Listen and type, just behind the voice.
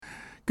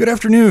Good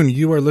afternoon.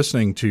 You are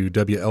listening to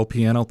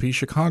WLPNLP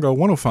Chicago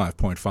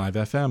 105.5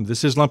 FM.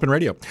 This is Lumpen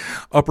Radio.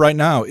 Up right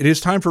now, it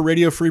is time for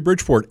Radio Free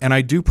Bridgeport, and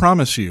I do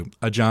promise you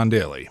a John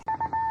Daly.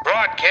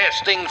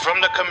 Broadcasting from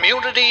the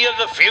community of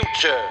the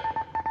future.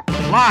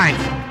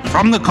 Live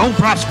from the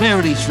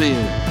co-prosperity sphere,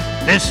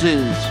 this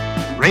is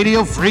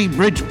Radio Free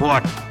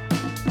Bridgeport.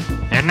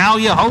 And now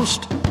your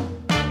host,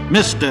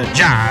 Mr.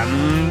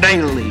 John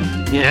Daly.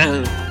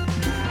 Yeah.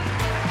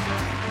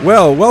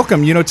 Well,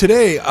 welcome.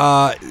 Today,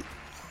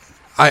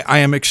 I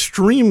am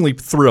extremely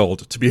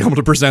thrilled to be able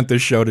to present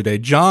this show today.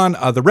 John,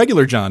 the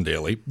regular John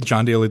Daly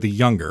the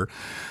younger,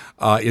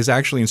 is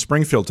actually in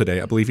Springfield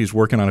today. I believe he's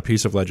working on a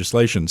piece of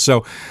legislation.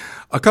 So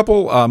a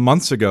couple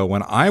months ago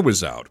when I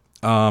was out,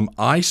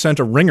 I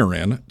sent a ringer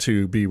in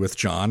to be with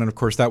John, and of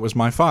course that was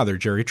my father,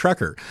 Jerry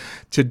Trecker.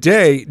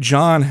 Today,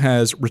 John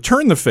has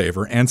returned the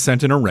favor and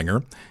sent in a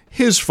ringer,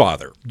 his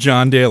father,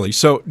 John Daly.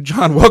 So,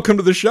 John, welcome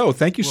to the show.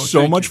 Thank you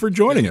so much for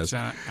joining us. It's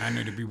an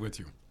honor to be with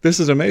you.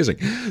 This is amazing.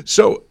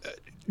 So,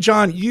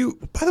 John,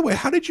 by the way,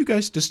 how did you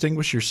guys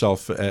distinguish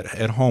yourself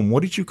at home?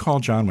 What did you call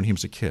John when he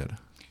was a kid?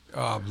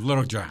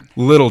 Little John.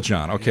 Little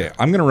John. Okay, yeah.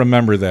 I'm going to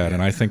remember that,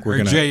 and I think we're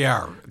going to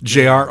JR.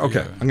 JR.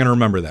 Okay, yeah. I'm going to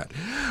remember that.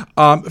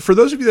 For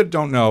those of you that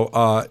don't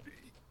know,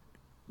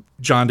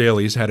 John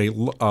Daly's had a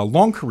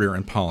long career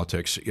in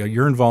politics.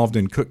 You're involved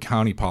in Cook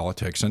County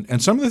politics,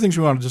 and some of the things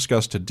we want to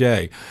discuss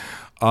today.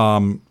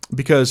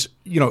 Because,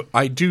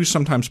 I do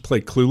sometimes play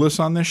clueless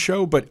on this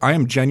show, but I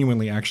am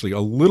genuinely actually a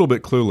little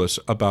bit clueless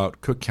about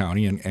Cook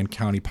County and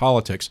county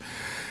politics.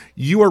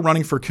 You are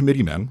running for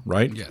committeeman,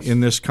 right? Yes.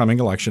 In this coming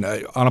election,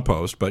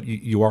 unopposed, but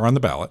you are on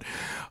the ballot.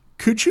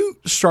 Could you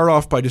start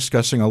off by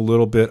discussing a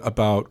little bit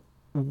about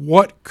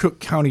what Cook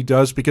County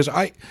does? Because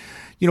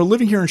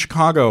living here in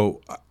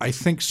Chicago, I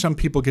think some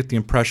people get the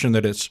impression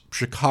that it's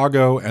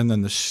Chicago and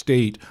then the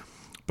state,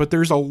 but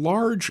there's a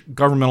large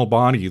governmental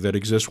body that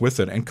exists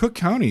with it. And Cook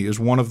County is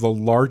one of the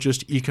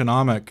largest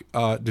economic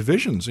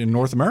divisions in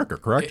North America,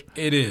 correct?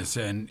 It is.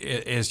 And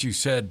as you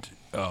said,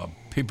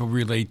 people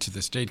relate to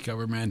the state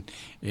government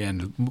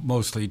and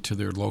mostly to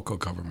their local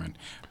government.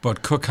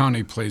 But Cook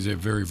County plays a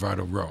very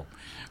vital role.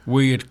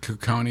 We at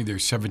Cook County,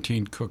 there's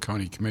 17 Cook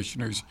County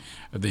commissioners.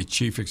 The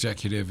chief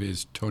executive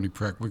is Tony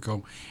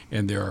Preckwinkle,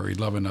 and there are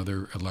 11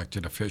 other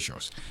elected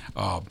officials.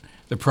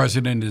 The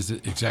president is the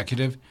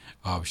executive.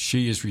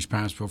 She is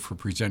responsible for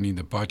presenting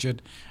the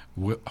budget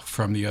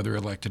from the other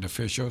elected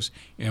officials,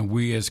 and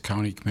we as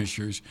county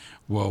commissioners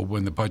will,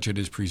 when the budget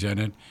is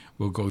presented,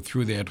 we'll go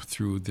through that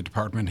through the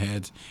department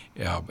heads,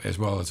 as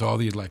well as all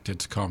the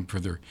electeds come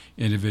for their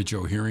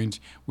individual hearings.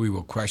 We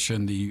will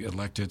question the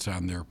electeds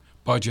on their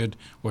budget,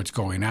 what's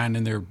going on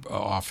in their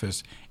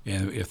office,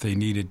 and if they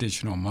need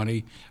additional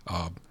money.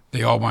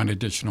 They all want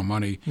additional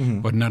money,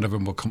 but none of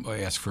them will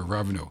ask for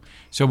revenue.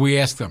 So we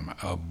ask them,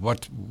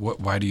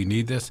 why do you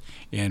need this,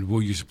 and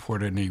will you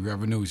support any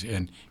revenues?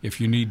 And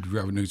if you need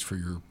revenues for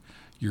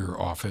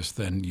your office,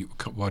 then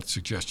what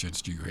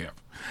suggestions do you have?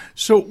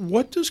 So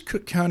what does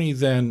Cook County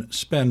then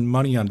spend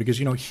money on? Because,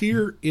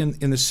 here in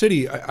the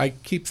city, I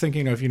keep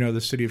thinking of,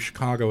 the city of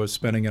Chicago as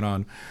spending it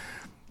on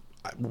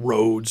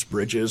roads,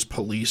 bridges,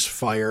 police,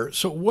 fire.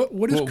 So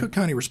what is Cook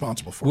County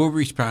responsible for? We're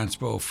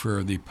responsible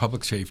for the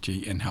public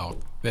safety and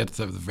health. That's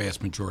the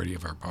vast majority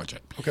of our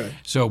budget. Okay.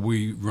 So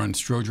we run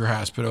Stroger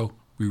Hospital.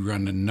 We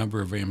run a number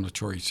of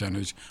ambulatory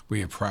centers. We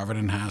have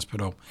Providence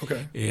Hospital.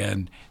 Okay.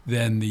 And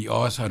then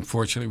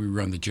unfortunately, we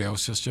run the jail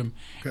system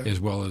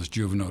as well as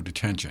juvenile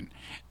detention.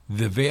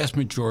 The vast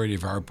majority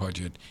of our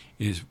budget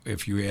is,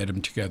 if you add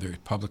them together,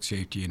 public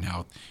safety and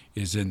health,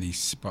 is in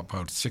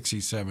about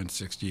 67,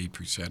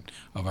 68%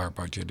 of our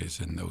budget is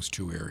in those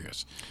two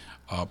areas.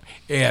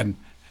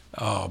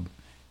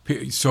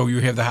 So you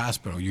have the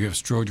hospital. You have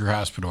Stroger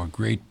Hospital, a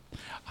great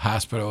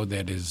hospital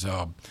that is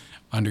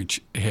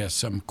has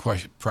some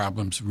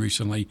problems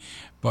recently,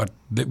 but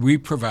that we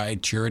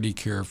provide charity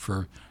care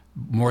for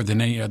more than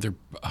any other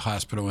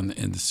hospital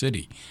in the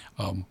city.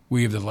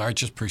 We have the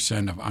largest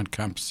percent of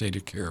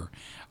uncompensated care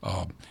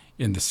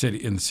in the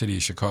city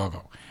of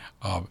Chicago.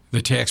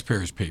 The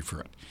taxpayers pay for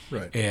it.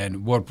 Right.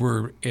 And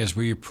as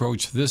we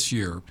approach this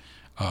year,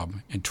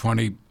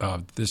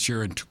 this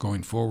year and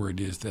going forward,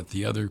 is that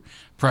the other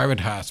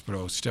private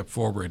hospitals step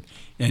forward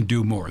and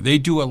do more. They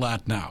do a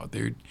lot now.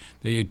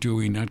 They are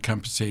doing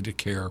uncompensated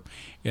care,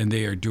 and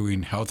they are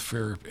doing health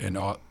fair and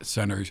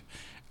centers.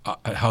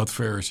 Health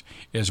fairs,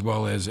 as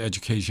well as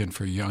education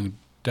for young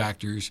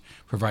doctors,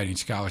 providing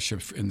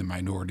scholarships in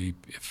the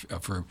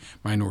for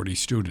minority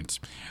students.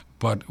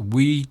 But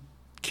we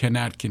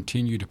cannot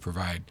continue to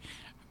provide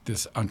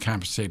this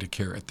uncompensated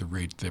care at the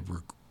rate that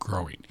we're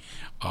growing.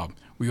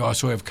 We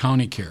also have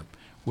county care,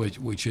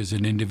 which is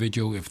an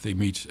individual, if they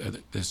meet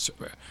this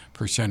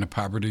percent of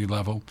poverty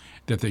level,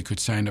 that they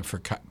could sign up for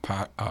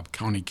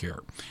county care.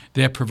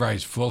 That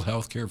provides full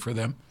health care for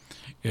them.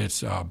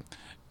 It's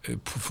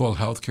full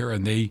health care,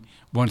 and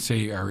once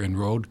they are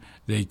enrolled,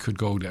 they could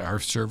go to our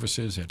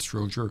services at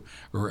Stroger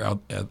or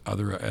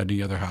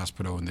any other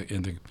hospital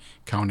in the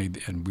county,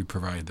 and we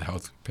provide the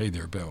health, pay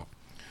their bill.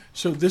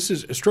 So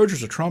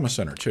Stroger's a trauma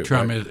center too.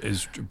 Trauma right?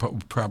 is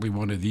probably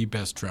one of the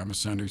best trauma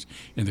centers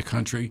in the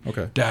country.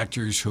 Okay.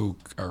 Doctors who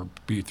are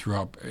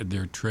throughout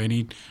their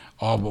training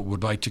all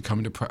would like to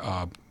come to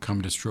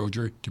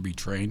Stroger to be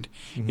trained.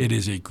 Mm-hmm. It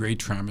is a great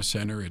trauma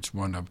center. It's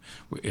Stroger.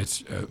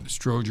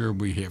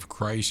 We have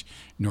Christ,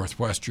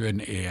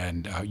 Northwestern,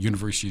 and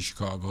University of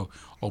Chicago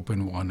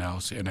open one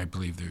else, and I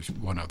believe there's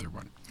one other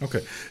one.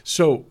 Okay.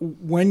 So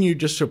when you,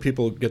 just so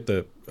people get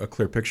a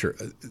clear picture,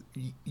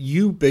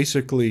 you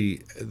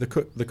basically, the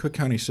Cook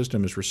County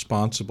system is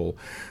responsible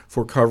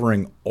for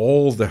covering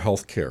all the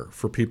health care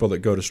for people that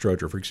go to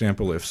Stroger. For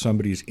example, if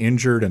somebody's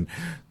injured and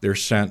they're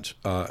sent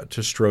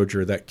to Stroger,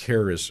 that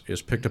care is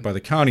picked up by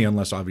the county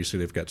unless obviously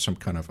they've got some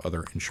kind of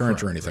other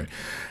insurance or anything.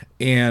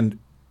 Right. And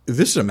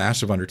this is a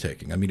massive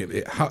undertaking. I mean,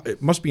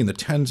 it must be in the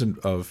tens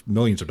of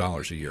millions of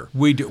dollars a year.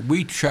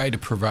 We try to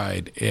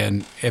provide,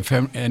 and if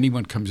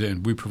anyone comes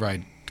in, we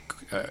provide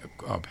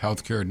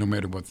health care no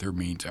matter what their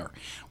means are.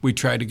 We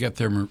try to get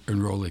them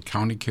enrolled in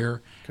county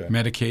care,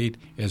 Medicaid,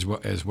 as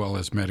well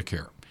as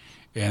Medicare.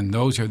 And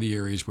those are the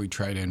areas we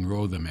try to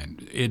enroll them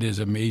in. It is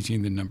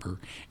amazing the number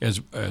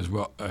as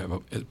well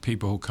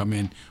people who come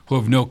in who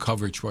have no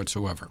coverage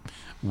whatsoever.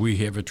 We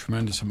have a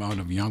tremendous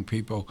amount of young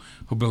people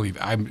who believe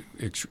I'm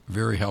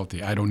very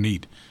healthy. I don't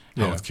need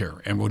health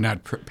care and will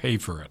not pay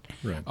for it.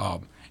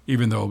 Right.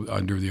 Even though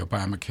under the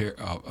Obamacare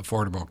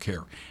Affordable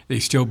Care, they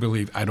still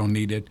believe I don't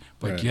need it,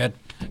 but yet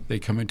they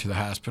come into the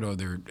hospital.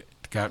 They're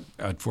got,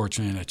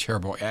 unfortunately, in a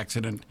terrible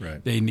accident.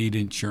 Right. They need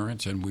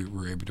insurance, and we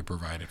were able to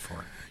provide it for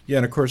them. Yeah,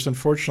 and of course,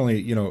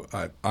 unfortunately,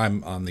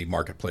 I'm on the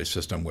marketplace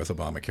system with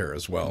Obamacare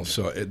as well.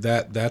 So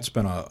that's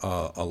been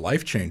a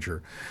life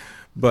changer.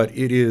 But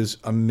it is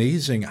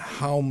amazing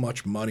how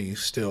much money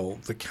still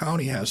the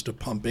county has to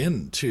pump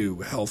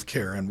into health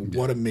care and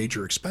what a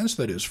major expense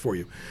that is for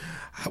you.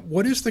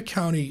 What is the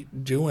county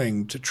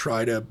doing to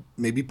try to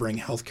maybe bring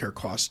health care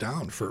costs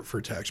down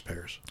for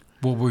taxpayers?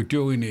 What we're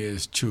doing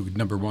is to,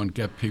 number one,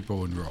 get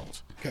people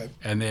enrolled. Okay.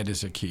 And that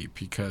is a key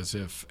because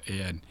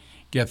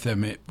get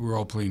them we're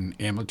opening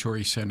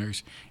ambulatory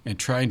centers and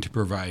trying to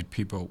provide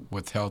people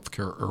with health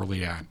care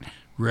early on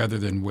rather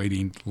than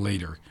waiting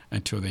later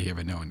until they have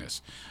an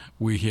illness.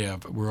 We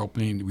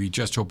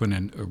just opened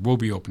and we'll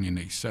be opening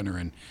a center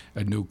in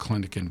a new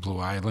clinic in Blue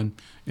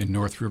Island. In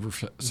North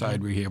Riverside,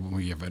 mm-hmm.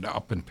 we have it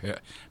up in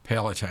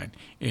Palatine,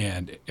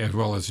 and as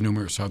well as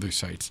numerous other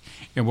sites.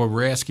 And what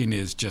we're asking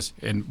is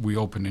and we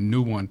opened a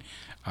new one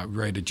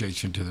right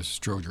adjacent to the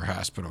Stroger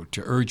Hospital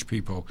to urge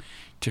people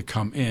to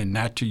come in,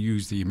 not to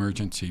use the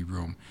emergency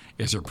room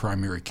as their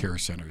primary care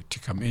center, to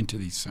come into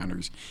these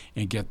centers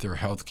and get their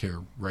health care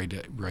right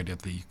at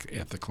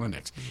the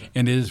clinics. Mm-hmm.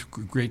 And it is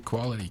great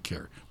quality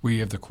care. We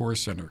have the Core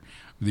Center,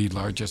 the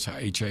largest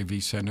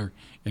HIV center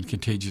and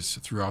contagious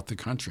throughout the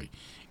country.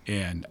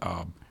 And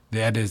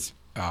that is,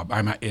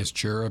 I'm as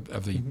chair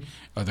of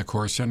the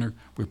Core Center.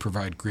 We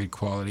provide great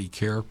quality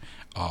care.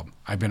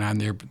 I've been on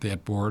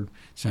that board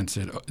since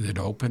it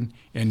opened,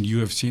 and you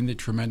have seen the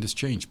tremendous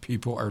change.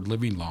 People are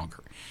living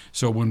longer.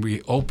 So when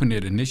we opened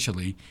it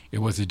initially, it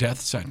was a death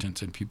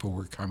sentence, and people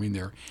were coming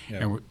there.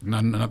 Yeah.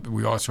 And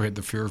we also had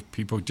the fear of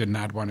people did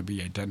not want to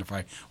be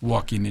identified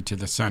walking into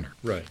the center.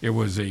 Right. It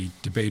was a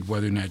debate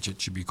whether or not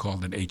it should be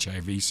called an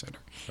HIV center,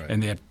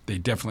 and they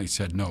definitely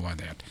said no on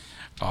that.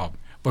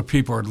 But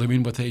people are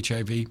living with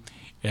HIV,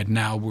 and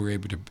now we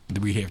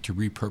have to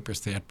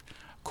repurpose that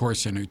Core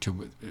Center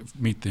to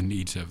meet the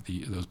needs of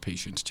those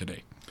patients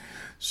today.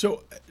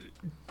 So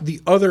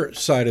the other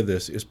side of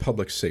this is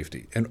public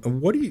safety.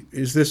 And what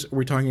is this? Are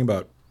we talking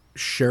about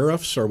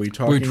sheriffs? Are we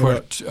talking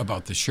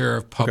about the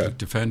sheriff, public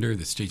defender,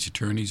 the state's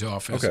attorney's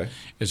office,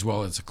 as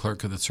well as the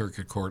clerk of the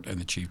circuit court and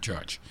the chief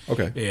judge.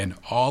 Okay. And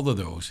all of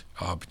those,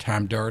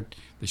 Tom Dart,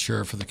 the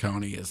sheriff of the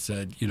county, has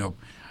said,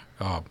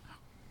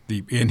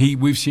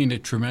 we've seen a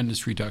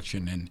tremendous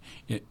reduction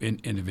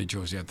in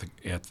individuals at the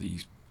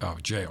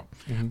jail.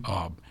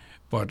 Mm-hmm.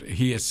 But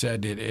he has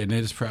said it, and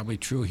it is probably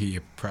true. He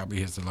probably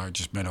has the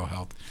largest mental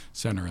health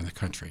center in the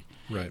country.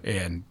 Right.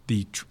 And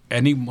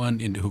anyone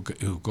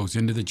who goes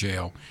into the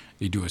jail,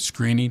 they do a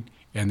screening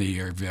and they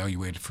are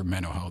evaluated for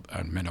mental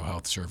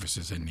health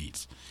services and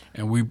needs.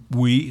 And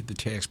we, the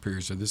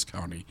taxpayers of this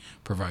county,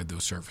 provide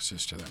those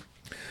services to them.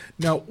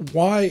 Now,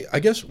 why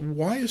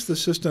is the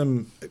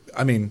system?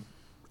 I mean,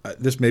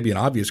 this may be an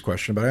obvious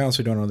question, but I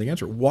honestly don't know the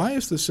answer. Why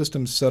is the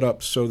system set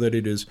up so that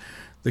it is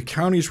the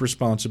county's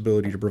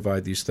responsibility to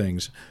provide these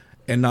things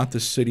and not the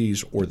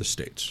cities or the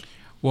states?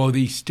 Well,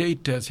 the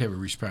state does have a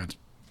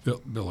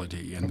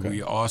responsibility, and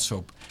we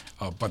also,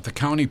 but the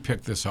county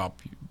picked this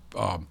up.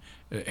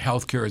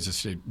 Healthcare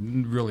is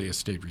really a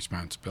state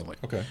responsibility.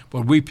 Okay.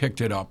 But we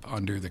picked it up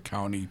under the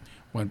county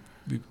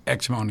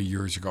X amount of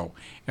years ago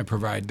and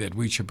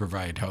we should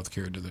provide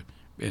healthcare to the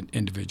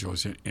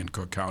individuals in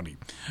Cook County.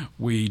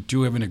 We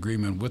do have an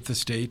agreement with the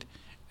state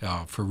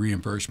for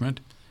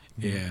reimbursement,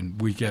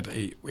 and we get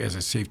as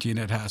a safety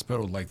net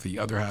hospital, like the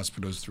other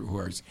hospitals through who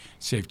are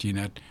safety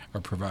net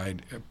are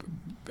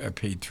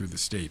paid through the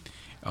state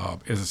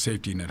as a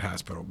safety net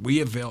hospital. We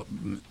have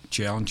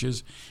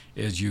challenges,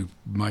 as you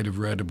might have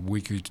read a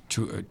week or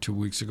 2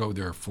 weeks ago.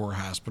 There are 4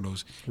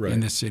 hospitals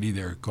in the city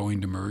that are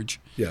going to merge.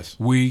 Yes.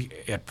 We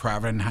at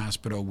Providence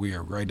Hospital, we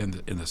are right in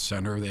the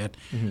center of that.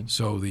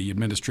 So the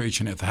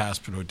administration at the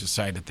hospital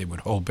decided they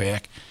would hold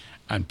back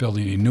on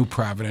building a new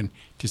Providence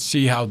to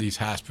see how these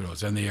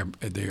hospitals, and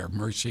they are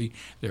Mercy,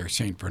 they're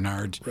St.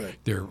 Bernard's,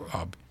 they're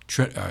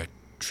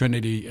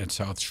Trinity and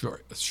South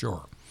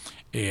Shore,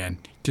 and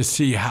to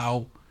see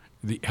how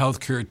the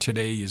healthcare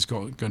today is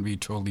going to be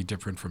totally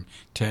different from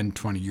 10,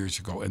 20 years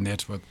ago, and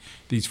that's what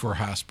these 4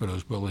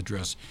 hospitals will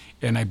address.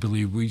 And I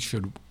believe we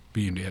should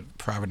be at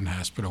Providence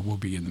Hospital will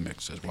be in the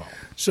mix as well.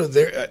 So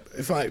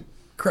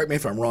correct me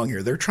if I'm wrong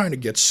here, they're trying to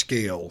get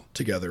scale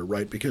together,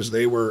 right? Because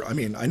they were,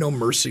 I know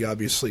Mercy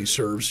obviously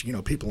serves,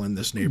 people in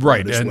this neighborhood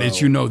right, as and well.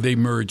 as you know, they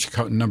merged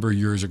a number of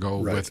years ago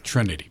with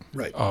Trinity.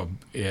 Right.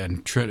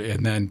 And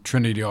then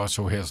Trinity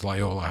also has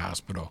Loyola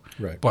Hospital.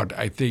 Right. But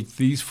I think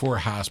these 4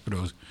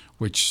 hospitals,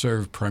 which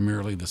serve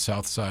primarily the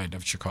south side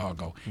of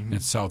Chicago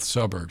and south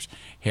suburbs,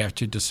 have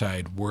to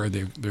decide where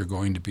they're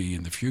going to be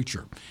in the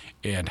future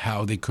and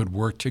how they could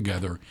work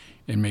together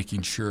in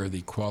making sure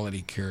the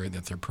quality care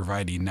that they're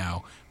providing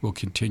now will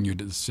continue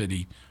to the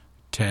city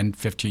 10,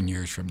 15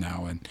 years from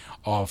now, and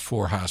all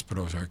 4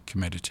 hospitals are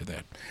committed to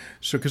that.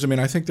 So, because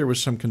I think there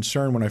was some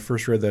concern when I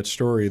first read that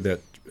story that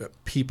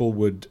people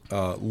would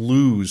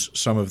lose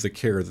some of the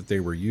care that they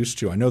were used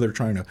to. I know they're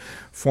trying to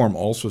form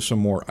also some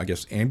more,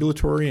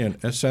 ambulatory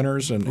and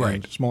centers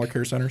and smaller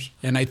care centers.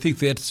 And I think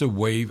that's a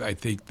wave. I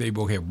think they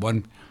will have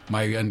one.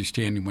 My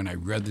understanding when I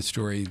read the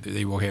story,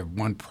 they will have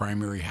one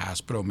primary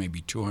hospital, maybe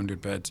 200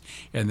 beds,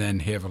 and then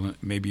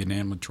have maybe an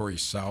ambulatory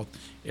south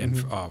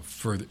and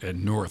further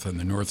and north on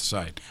the north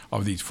side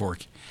of these 4,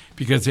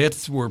 because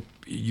that's where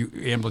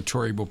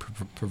ambulatory will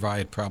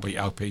provide probably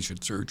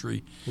outpatient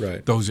surgery.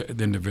 Right. Those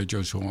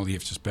individuals who only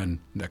have to spend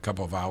a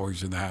couple of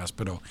hours in the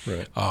hospital.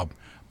 Right.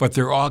 But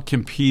they're all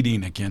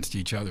competing against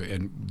each other,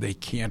 and they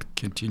can't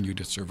continue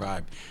to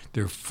survive.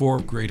 There are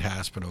 4 great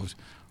hospitals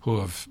who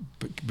have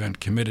been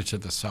committed to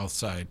the south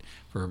side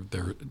for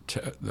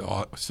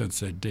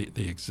since they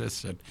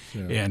existed,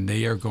 and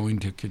they are going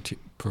to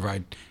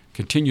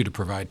continue to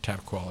provide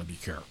top quality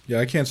care.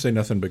 Yeah, I can't say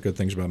nothing but good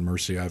things about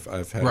Mercy. I've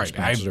had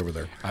experiences over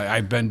there.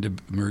 I've been to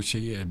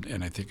Mercy,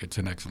 and I think it's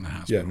an excellent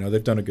hospital. Yeah, no,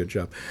 they've done a good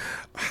job.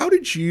 How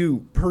did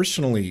you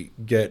personally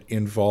get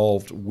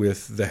involved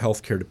with the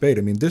healthcare debate?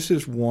 This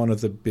is one of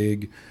the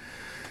big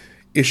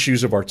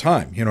issues of our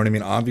time. You know what I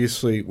mean?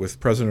 Obviously, with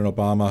President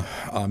Obama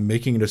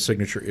making it a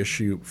signature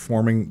issue,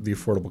 forming the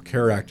Affordable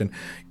Care Act, and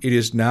it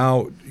is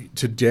now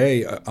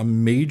today a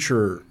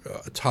major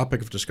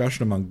topic of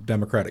discussion among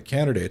Democratic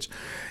candidates.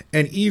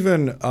 And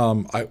even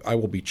I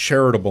will be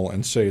charitable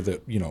and say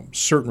that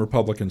certain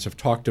Republicans have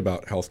talked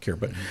about health care.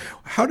 But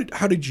how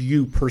did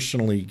you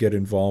personally get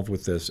involved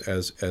with this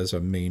as a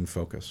main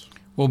focus?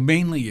 Well,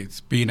 mainly it's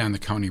being on the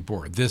county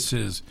board. This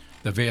is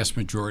the vast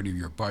majority of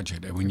your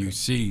budget, and when you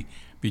see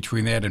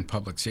between that and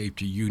public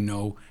safety,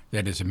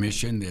 that is a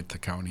mission that the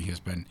county has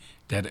been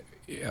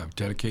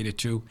dedicated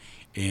to,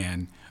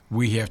 and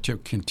we have to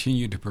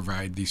continue to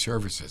provide these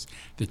services.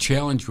 The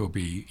challenge will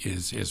be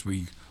as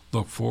we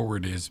look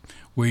forward is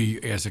we,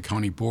 as a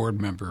county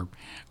board member,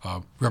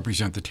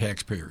 represent the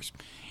taxpayers,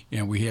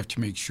 and we have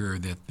to make sure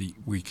that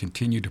we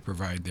continue to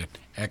provide that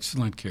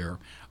excellent care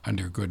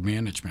under good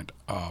management.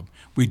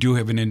 We do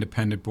have an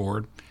independent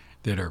board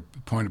that are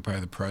appointed by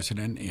the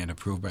president and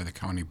approved by the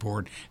county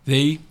board.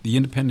 The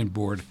independent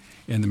board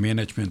and the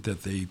management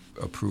that they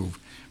approve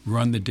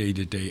run the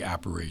day-to-day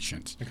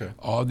operations. Okay.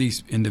 All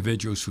these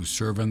individuals who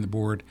serve on the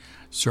board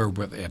serve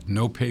at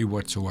no pay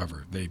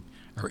whatsoever. They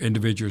are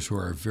individuals who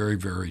are very,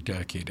 very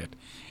dedicated.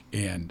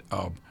 And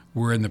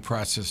we're in the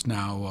process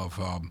now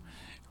of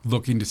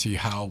looking to see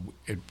how,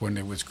 when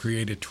it was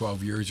created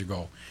 12 years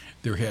ago,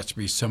 there has to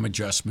be some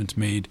adjustments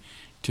made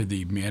to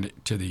the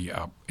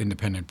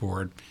independent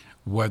board.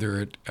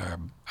 Whether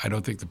I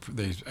don't think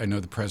I know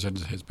the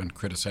president has been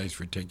criticized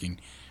for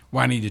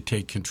wanting to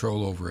take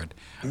control over it.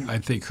 I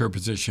think her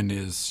position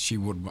is she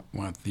would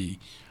want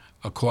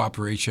a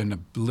cooperation,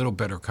 a little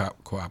better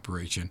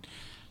cooperation,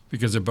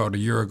 because about a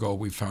year ago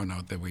we found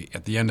out that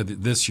at the end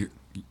of this year,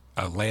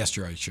 last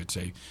year I should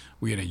say,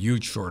 we had a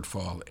huge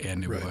shortfall,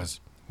 and it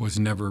was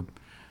never.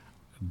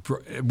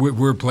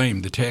 We're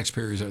blamed. The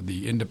taxpayers are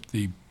the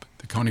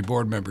county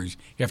board members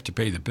have to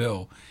pay the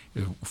bill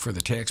for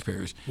the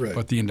taxpayers,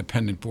 but the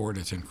independent board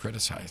isn't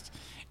criticized.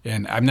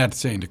 And I'm not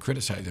saying to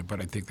criticize it,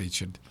 but I think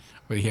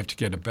they have to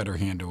get a better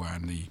handle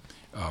on the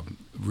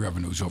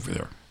revenues over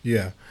there.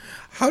 Yeah.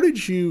 How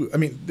did you,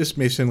 this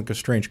may seem like a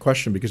strange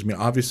question because,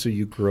 obviously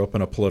you grew up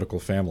in a political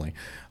family.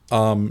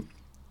 And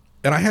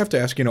I have to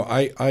ask,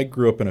 I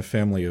grew up in a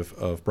family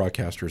of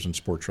broadcasters and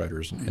sports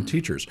writers and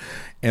teachers.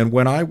 And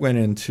when I went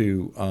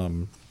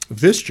into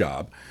this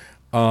job,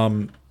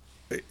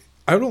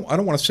 I don't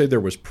want to say there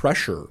was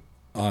pressure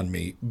on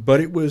me, but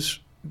it was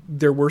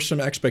there were some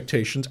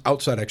expectations,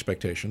 outside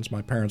expectations.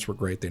 My parents were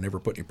great. They never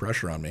put any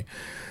pressure on me.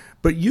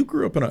 But you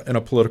grew up in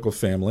a political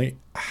family.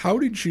 How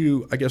did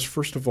you, I guess,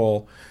 first of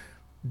all,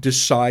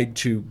 decide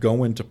to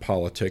go into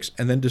politics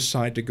and then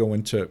decide to go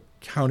into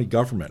county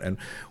government? And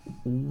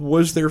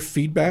was there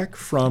feedback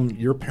from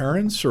your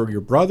parents or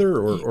your brother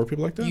or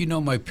people like that? You know,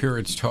 my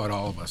parents taught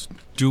all of us,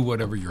 do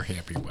whatever you're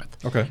happy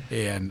with. Okay.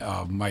 And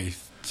my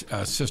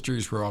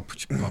sisters were all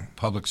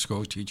public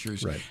school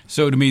teachers. Right.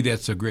 So to me,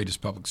 that's the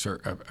greatest public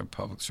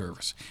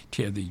service,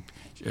 to have the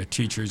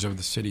teachers of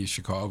the city of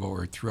Chicago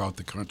or throughout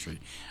the country.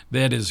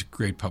 That is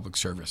great public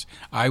service.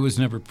 I was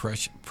never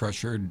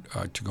pressured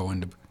to go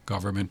into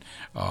government.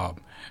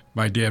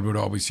 My dad would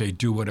always say,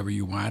 do whatever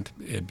you want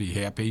and be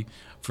happy.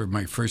 For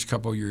my first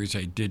couple of years,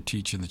 I did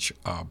teach in the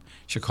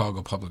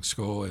Chicago Public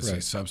School as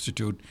a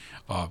substitute.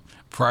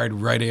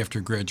 Right after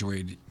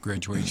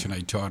graduation,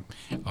 I taught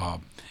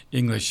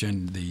English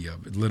in the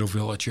Little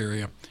Village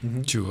area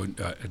to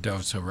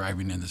adults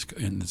arriving in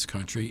this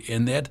country,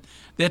 and that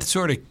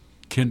sort of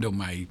kindled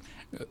my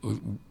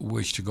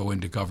wish to go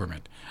into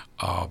government.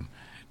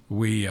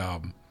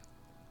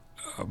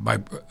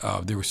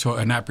 There was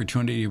an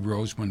opportunity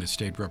arose when the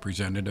state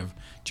representative,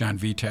 John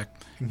Vitek,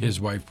 his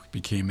wife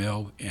became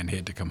ill and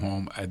had to come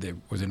home. There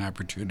was an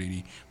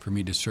opportunity for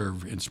me to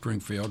serve in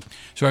Springfield.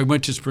 So I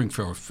went to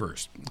Springfield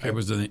first. Okay. I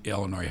was in the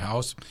Illinois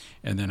House,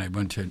 and then I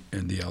went in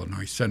the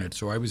Illinois Senate.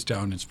 So I was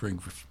down in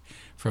Springfield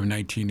from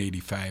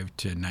 1985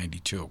 to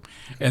 92.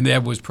 And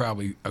that was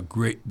truly a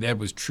great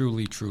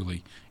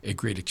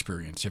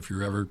experience. If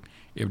you're ever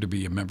able to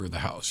be a member of the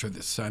House or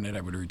the Senate,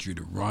 I would urge you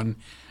to run.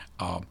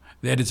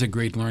 That is a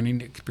great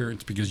learning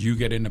experience because you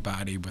get in a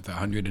body with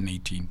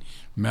 118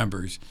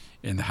 members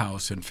in the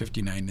House and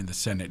 59 in the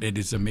Senate. It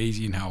is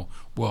amazing how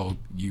well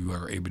you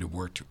are able to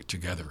work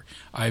together.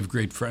 I have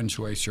great friends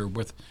who I serve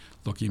with,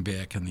 looking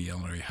back in the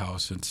Illinois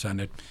House and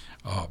Senate,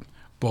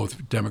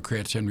 both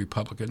Democrats and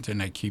Republicans,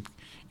 and I keep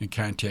in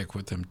contact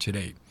with them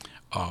today.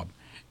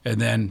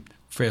 And then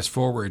fast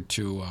forward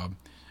to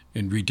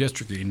in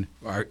redistricting,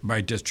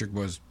 my district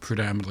was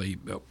predominantly,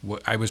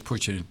 I was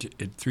pushing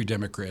 3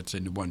 Democrats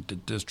into one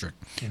district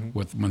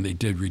when they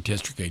did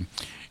redistricting.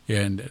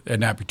 And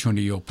an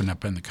opportunity opened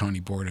up on the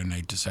county board, and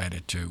I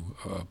decided to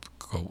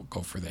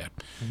go for that.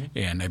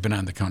 And I've been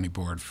on the county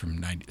board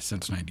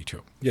since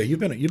 '92. Yeah, you've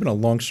been a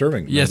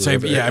long-serving member. Yes,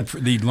 I'm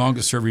the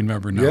longest-serving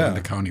member now on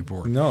the county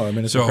board. No, I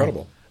mean, it's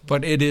incredible.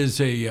 But it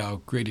is a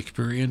great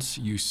experience.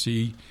 You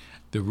see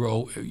the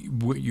role.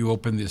 You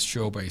open this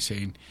show by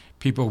saying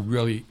people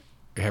really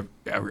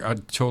are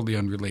totally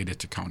unrelated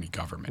to county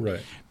government, right?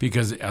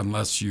 Because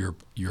unless you're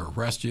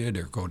arrested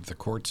or go to the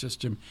court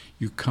system,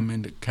 you come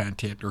into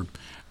contact, or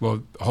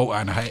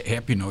on a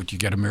happy note, you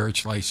get a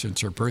marriage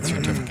license or birth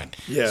certificate.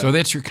 Yeah. So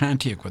that's your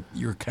contact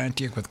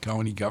with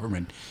county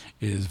government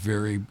is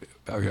very,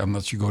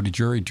 unless you go to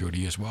jury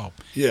duty as well.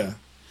 Yeah.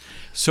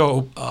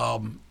 So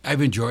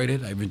I've enjoyed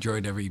it. I've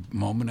enjoyed every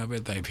moment of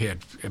it. I've had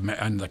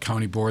on the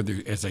county board,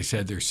 as I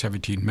said, there's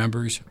 17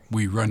 members.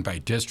 We run by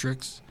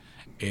districts.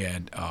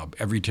 And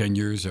every 10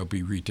 years, there'll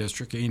be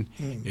redistricting.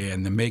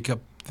 And the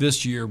makeup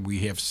this year, we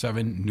have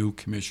 7 new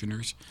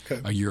commissioners.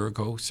 Okay. A year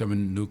ago,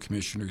 7 new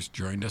commissioners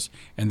joined us,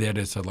 and that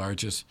is the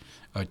largest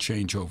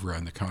changeover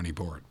on the county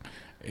board.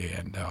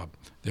 And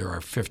there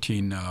are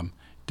 15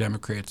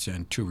 Democrats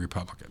and 2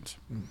 Republicans.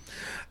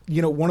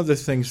 You know, one of the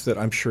things that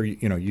I'm sure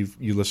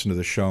you listen to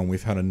the show, and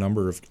we've had a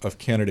number of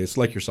candidates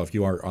like yourself.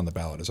 You are on the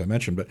ballot, as I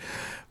mentioned, but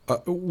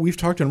we've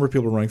talked to a number of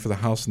people running for the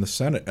House and the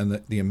Senate, and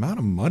the amount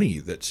of money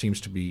that seems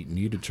to be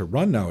needed to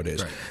run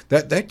nowadays,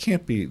 right. that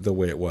can't be the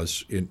way it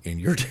was in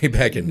your day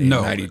back in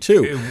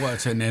 '92. It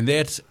wasn't, and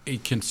that's a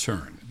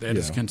concern. That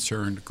is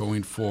concern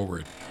going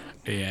forward,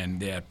 and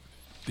that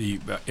the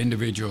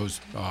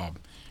individuals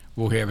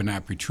will have an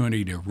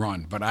opportunity to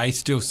run. But I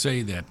still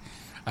say that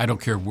I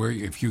don't care where,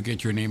 if you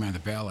get your name on the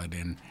ballot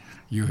and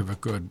you have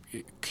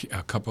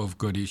a couple of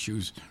good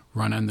issues,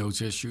 run on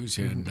those issues,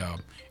 and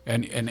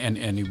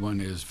anyone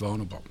is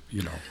vulnerable,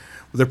 you know.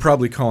 They're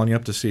probably calling you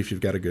up to see if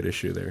you've got a good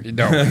issue there.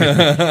 No.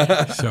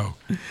 So.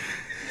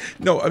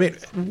 No, I mean,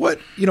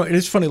 and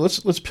it's funny.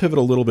 Let's pivot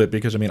a little bit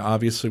because, I mean,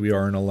 obviously we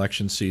are in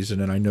election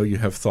season, and I know you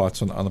have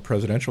thoughts on the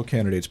presidential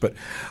candidates, but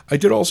I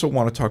did also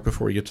want to talk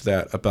before we get to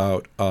that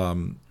about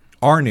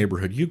our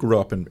neighborhood. You grew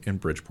up in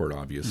Bridgeport,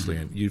 obviously,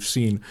 and you've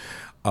seen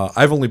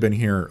I've only been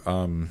here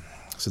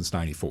since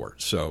 '94,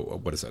 so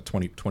what is that,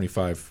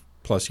 25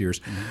 plus years.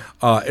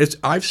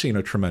 I've seen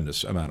a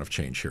tremendous amount of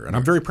change here, and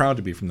I'm very proud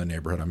to be from the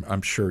neighborhood.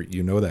 I'm sure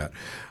you know that.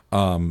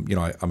 I'm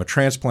a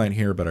transplant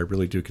here, but I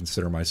really do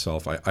consider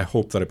myself, I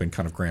hope that I've been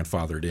kind of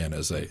grandfathered in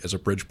as a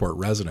Bridgeport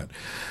resident.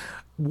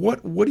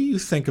 What do you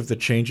think of the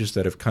changes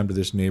that have come to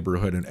this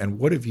neighborhood, and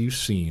what have you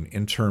seen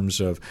in terms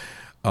of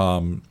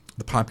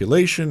the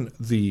population,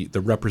 the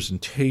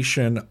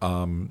representation,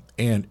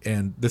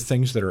 and the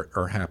things that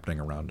are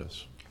happening around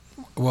us?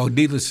 Well,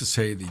 needless to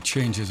say, the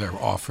changes are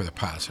all for the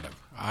positive.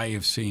 I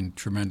have seen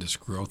tremendous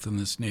growth in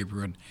this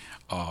neighborhood,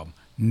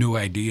 new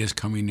ideas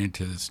coming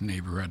into this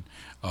neighborhood,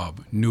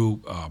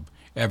 new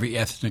every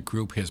ethnic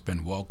group has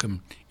been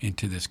welcomed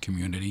into this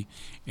community,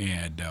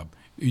 and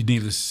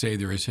needless to say,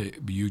 there is a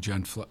huge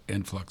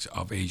influx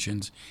of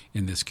Asians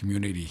in this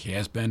community.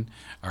 Has been.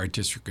 Our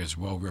district is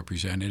well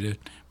represented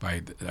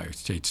by our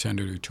state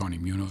senator Tony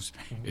Munoz,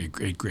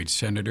 a great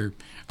senator,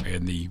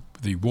 and the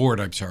ward,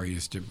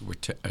 is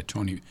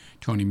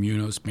Tony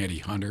Munoz, Matty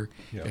Hunter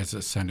as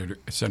a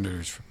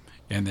senators,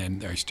 and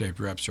then our state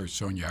reps are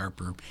Sonia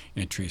Harper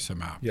and Teresa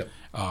Ma. Yep.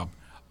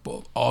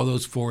 All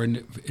those four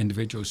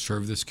individuals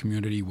serve this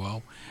community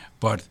well,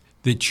 but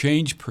the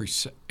change per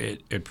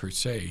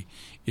se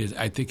is,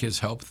 I think, has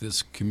helped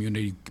this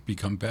community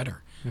become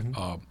better.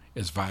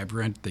 It's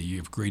vibrant. They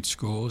have great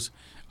schools,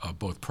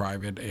 both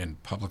private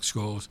and public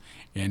schools,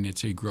 and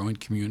it's a growing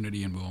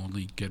community and will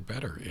only get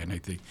better. And I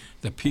think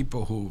the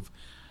people who've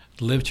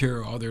lived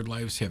here all their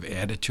lives have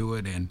added to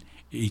it, and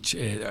each,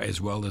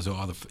 as well as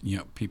all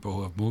the people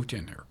who have moved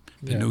in there,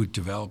 the new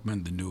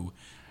development, the new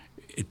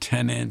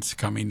tenants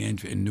coming in,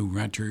 and new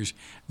renters,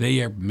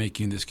 they are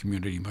making this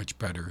community much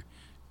better.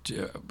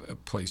 A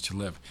place to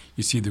live.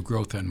 You see the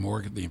growth on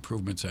Morgan, the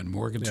improvements on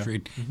Morgan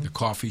Street, the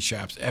coffee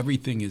shops.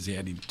 Everything is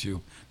adding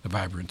to the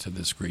vibrance of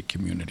this great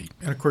community.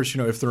 And of course,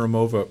 if the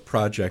Remova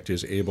project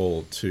is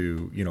able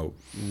to,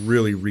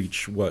 really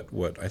reach what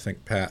I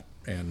think Pat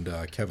and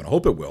Kevin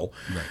hope it will,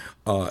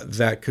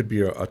 that could be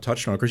a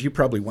touchstone. Of course, you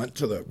probably went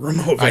to the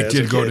Remova. I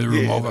did go to the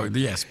Remova,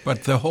 yes.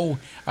 But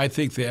I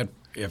think that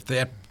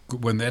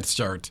when that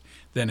starts,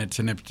 then it's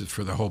an impetus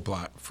for the whole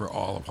block, for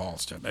all of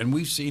Halstead. And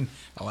we've seen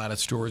a lot of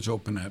stores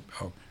open at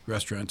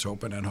restaurants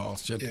open at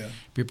Halstead. Yeah.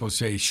 People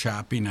say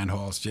shopping on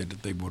Halstead,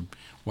 that they would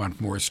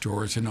want more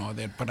stores and all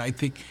that. But I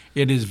think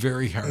it is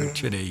very hard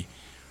today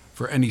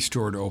for any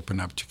store to open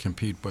up to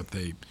compete with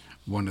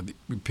one of the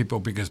people,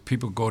 because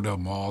people go to a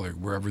mall or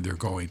wherever they're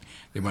going,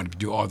 they want to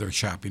do all their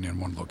shopping in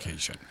one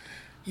location.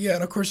 Yeah,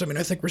 and of course,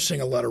 I think we're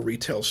seeing a lot of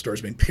retail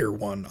stores. Pier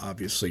 1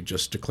 obviously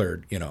just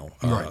declared,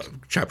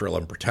 Chapter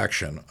 11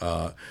 protection.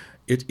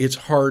 It's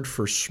hard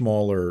for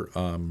smaller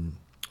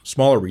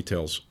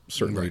retails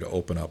certainly to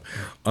open up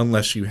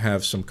unless you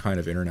have some kind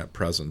of internet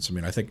presence.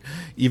 I think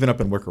even up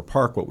in Wicker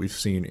Park, what we've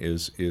seen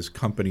is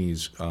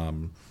companies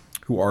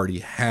who already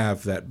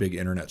have that big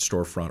internet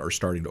storefront are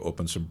starting to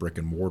open some brick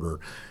and mortar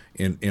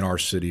in our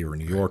city or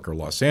New York or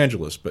Los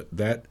Angeles, but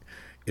that.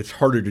 It's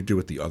harder to do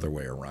it the other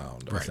way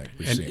around, I think.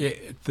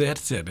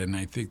 That's it. And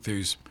I think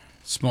there's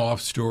small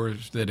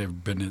stores that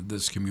have been in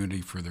this community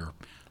for their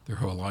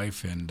whole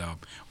life. And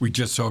we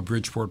just saw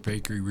Bridgeport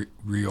Bakery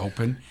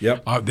reopen.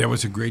 Yep. That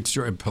was a great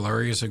store. And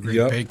Polaria is a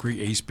great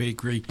bakery, Ace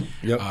Bakery.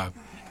 Yep.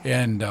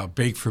 And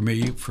Bake For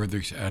Me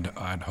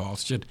on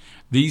Halstead.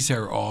 These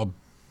are all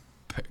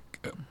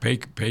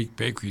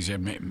bakeries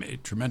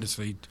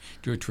that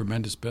do a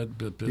tremendous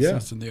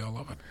business, and they all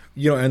love it.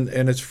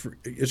 And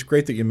it's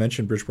great that you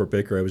mentioned Bridgeport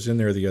Bakery. I was in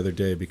there the other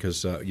day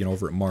because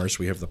over at Mars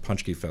we have the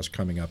Punchki Fest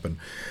coming up, and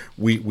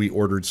we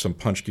ordered some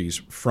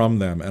punchkis from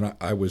them, and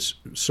I was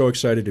so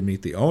excited to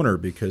meet the owner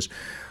because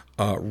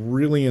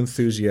really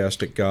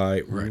enthusiastic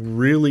guy,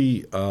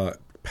 really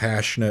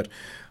passionate,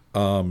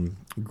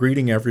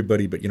 greeting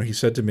everybody. But he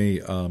said to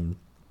me.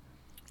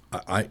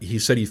 He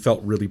said he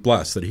felt really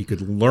blessed that he could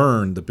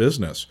learn the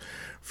business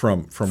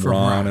from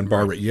Ron and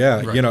Barbara.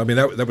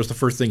 That was the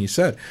first thing he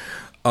said,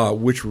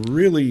 which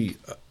really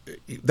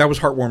that was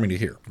heartwarming to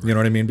hear. You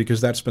know what I mean?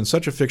 Because that's been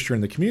such a fixture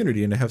in the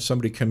community, and to have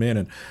somebody come in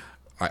and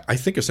I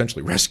think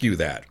essentially rescue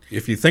that,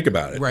 if you think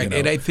about it. Right,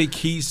 and I think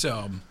he's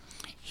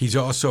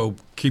also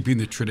keeping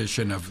the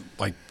tradition of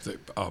like the.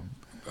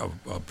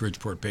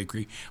 Bridgeport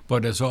Bakery,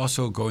 but is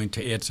also going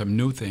to add some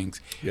new things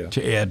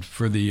to add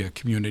for the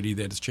community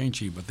that is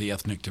changing with the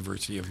ethnic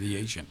diversity of the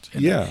Asians.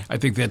 And I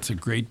think that's a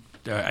great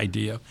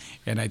idea,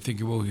 and I think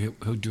he'll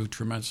do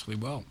tremendously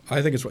well.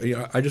 I think it's.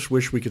 I just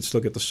wish we could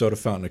still get the soda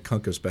fountain at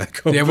Kunka's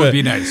back home. That would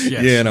be nice.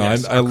 Yes,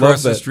 I love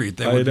across that. the street.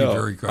 That would be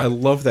very great. I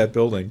love that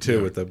building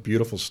too, with the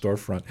beautiful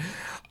storefront.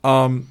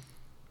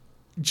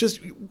 Just.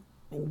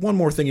 One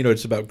more thing,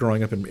 it's about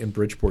growing up in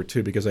Bridgeport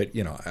too, because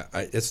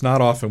it's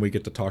not often we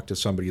get to talk to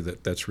somebody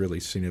that's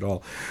really seen it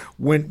all.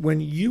 When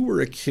you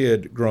were a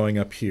kid growing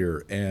up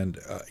here, and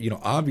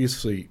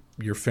obviously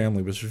your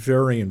family was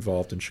very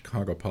involved in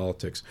Chicago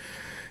politics,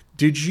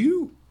 did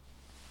you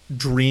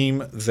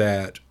dream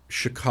that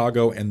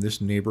Chicago and this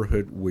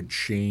neighborhood would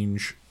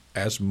change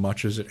as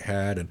much as it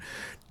had? And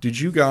did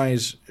you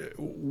guys,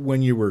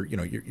 when you were,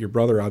 your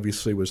brother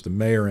obviously was the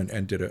mayor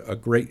and did a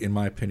great, in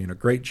my opinion, a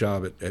great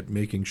job at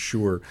making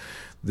sure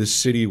this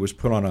city was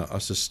put on a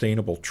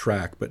sustainable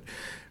track. But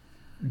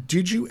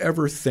did you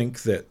ever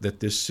think that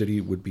this city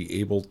would be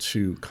able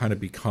to kind of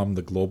become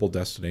the global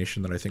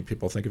destination that I think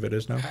people think of it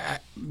as now?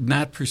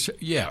 Not per se.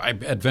 Yeah,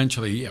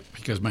 eventually,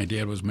 because my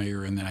dad was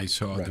mayor, and then I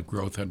saw the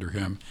growth under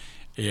him.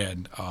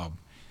 And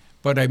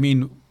but I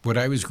mean, when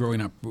I was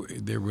growing up,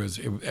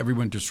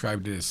 everyone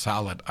described it as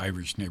solid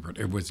Irish neighborhood.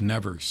 It was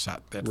never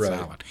that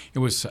solid.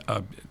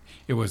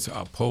 It was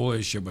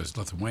Polish, it was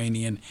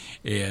Lithuanian,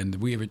 and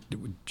we have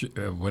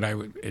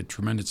a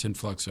tremendous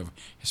influx of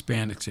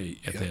Hispanics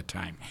at that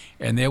time,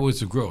 and that was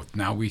the growth.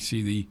 Now we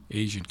see the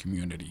Asian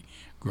community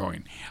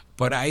growing.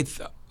 But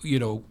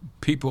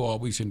people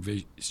always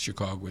envision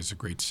Chicago as a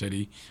great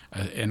city,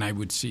 and I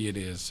would see it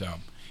as,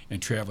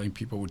 and traveling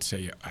people would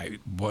say,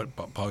 what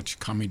about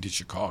coming to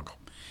Chicago?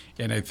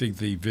 And I think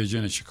the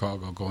vision of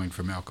Chicago going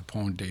from Al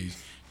Capone days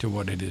to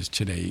what it is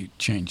today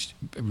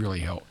really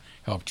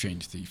helped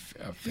change the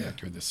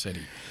factor of the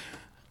city.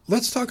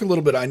 Let's talk a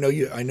little bit. I know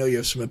you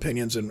have some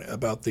opinions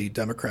about the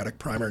Democratic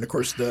primary, and of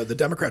course the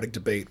Democratic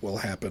debate will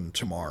happen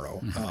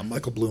tomorrow. Mm-hmm.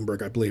 Michael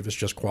Bloomberg, I believe, is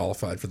just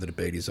qualified for the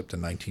debate. He's up to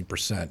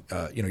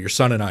 19%. Your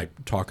son and I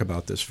talk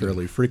about this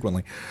fairly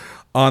frequently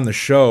on the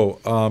show.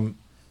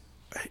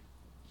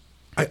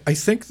 I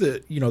think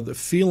that the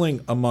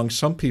feeling among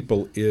some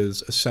people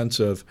is a sense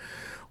of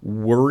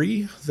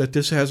worry that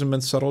this hasn't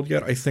been settled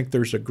yet. I think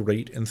there's a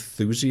great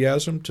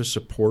enthusiasm to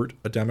support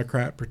a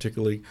Democrat,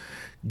 particularly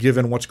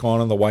given what's gone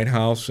on in the White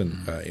House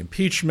and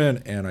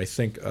impeachment, and I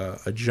think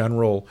a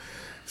general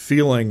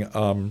feeling.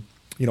 I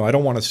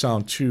don't want to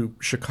sound too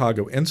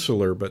Chicago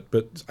insular, but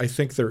I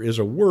think there is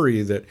a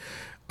worry that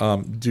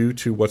due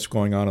to what's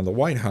going on in the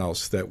White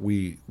House that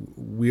we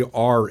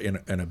are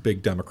in a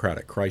big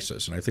Democratic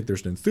crisis, and I think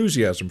there's an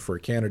enthusiasm for a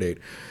candidate.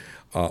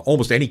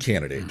 Almost any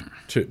candidate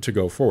to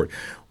go forward.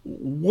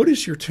 What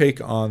is your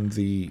take on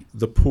the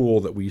pool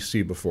that we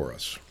see before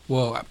us?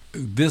 Well,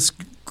 this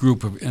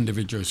group of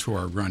individuals who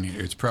are running,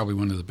 it's probably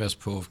one of the best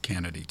pool of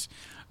candidates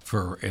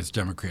as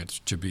Democrats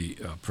to be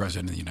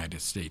president of the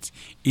United States.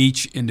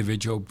 Each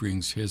individual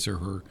brings his or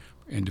her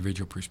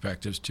individual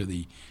perspectives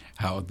to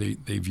how they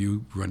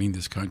view running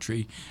this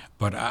country.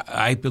 But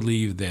I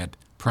believe that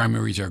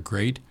primaries are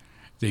great.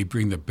 They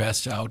bring the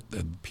best out.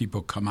 The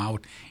people come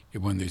out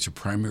when there's a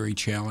primary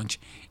challenge,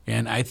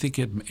 and I think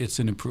it's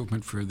an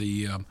improvement for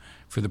the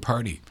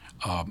party.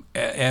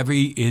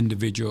 Every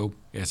individual,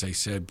 as I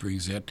said,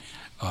 brings it,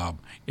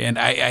 and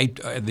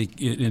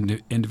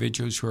the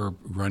individuals who are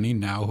running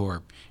now, who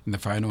are in the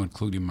final,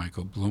 including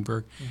Michael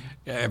Bloomberg,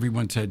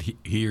 everyone said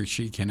he or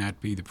she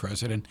cannot be the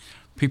president.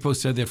 People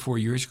said that 4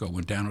 years ago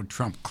when Donald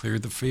Trump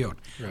cleared the field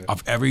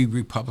of every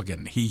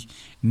Republican.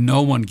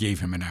 No one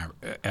gave him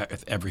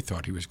ever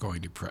thought he was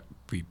going to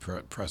be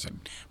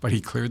president. But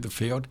he cleared the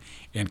field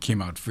and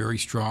came out very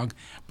strong.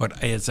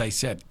 But as I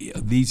said,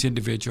 these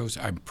individuals,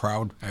 I'm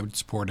proud. I would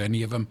support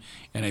any of them,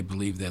 and I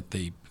believe that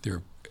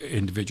they're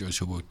individuals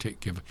who will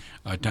give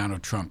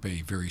Donald Trump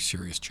a very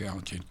serious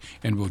challenge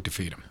and will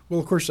defeat him. Well,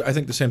 of course, I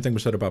think the same thing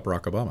was said about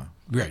Barack Obama.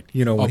 Right.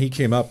 When he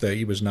came up, that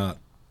he was not.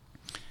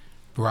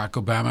 Barack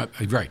Obama,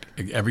 right.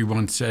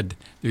 Everyone said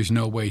there's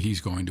no way he's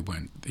going to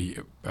win be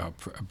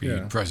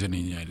president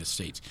of the United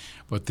States.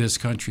 But this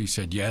country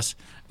said yes,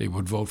 they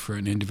would vote for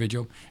an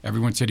individual.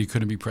 Everyone said he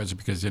couldn't be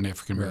president because an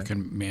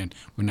African-American man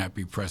would not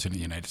be president of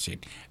the United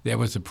States. That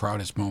was the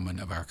proudest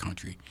moment of our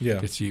country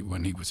to see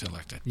when he was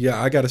elected.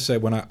 Yeah, I got to say,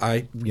 when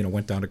I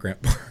went down to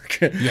Grant Park,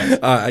 yes.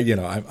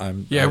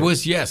 It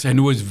was, and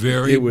it was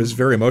very... It was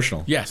very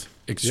emotional. Yes,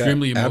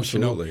 extremely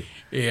emotional. Absolutely.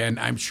 And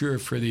I'm sure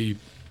for the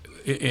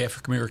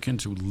African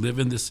Americans who live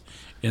in this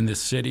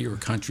city or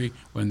country,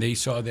 when they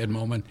saw that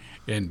moment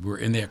and were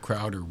in that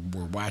crowd or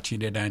were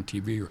watching it on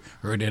TV or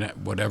heard it,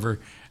 whatever,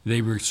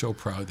 they were so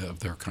proud of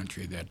their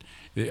country that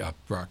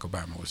Barack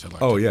Obama was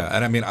elected. Oh yeah,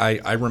 and I mean,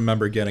 I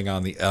remember getting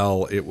on the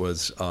L. It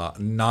was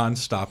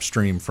nonstop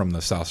stream from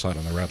the South Side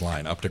on the Red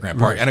Line up to Grant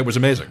Park, and it was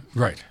amazing.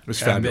 Right, it was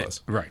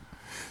fabulous. Right.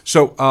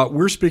 So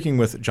we're speaking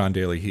with John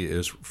Daly. He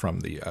is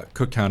from the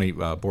Cook County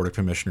Board of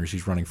Commissioners.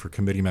 He's running for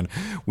committeeman.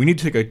 We need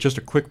to take just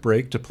a quick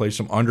break to play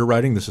some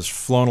underwriting. This has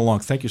flown along.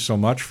 Thank you so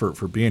much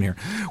for being here.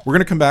 We're going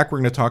to come back. We're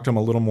going to talk to him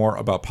a little more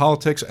about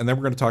politics, and then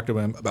we're going to talk to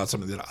him about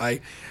something that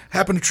I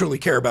happen to truly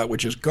care about,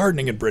 which is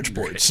gardening in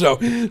Bridgeport. So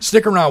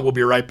stick around. We'll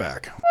be right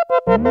back.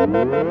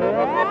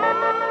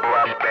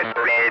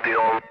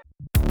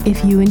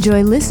 If you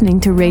enjoy listening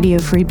to Radio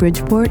Free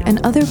Bridgeport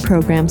and other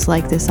programs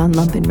like this on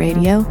Lumpen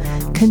Radio,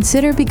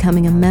 consider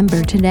becoming a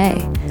member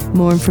today.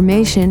 More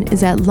information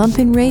is at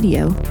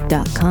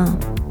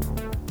lumpenradio.com.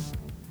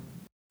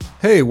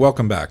 Hey,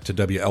 welcome back to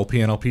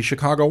WLPNLP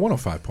Chicago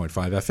 105.5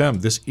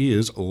 FM. This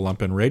is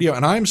Lumpen Radio,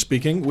 and I'm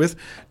speaking with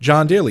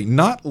John Daly.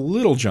 Not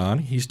Little John.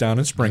 He's down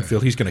in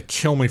Springfield. He's going to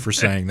kill me for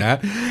saying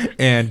that,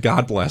 and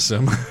God bless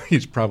him.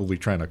 He's probably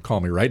trying to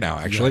call me right now,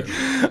 actually.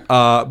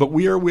 But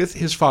we are with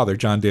his father,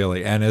 John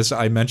Daly, and as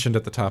I mentioned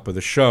at the top of the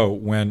show,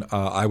 when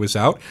I was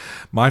out,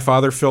 my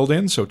father filled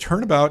in, so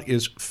turnabout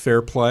is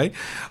fair play.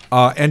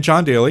 And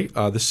John Daly,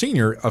 the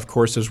senior, of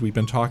course, as we've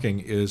been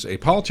talking, is a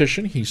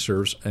politician. He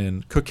serves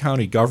in Cook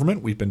County government.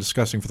 We've been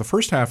discussing for the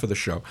first half of the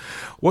show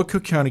what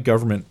Cook County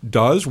government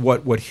does,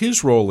 what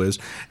his role is,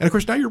 and of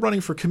course now you're running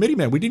for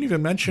committeeman. We didn't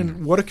even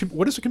mention what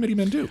does a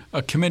committeeman do?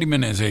 A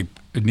committeeman is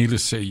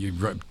needless to say, you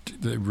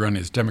run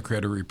as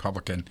Democrat or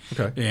Republican,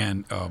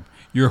 and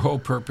your whole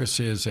purpose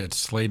is at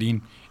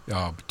slating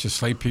to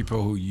slate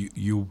people who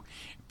you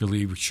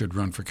believe should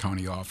run for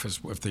county office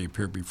if they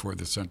appear before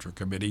the Central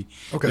Committee.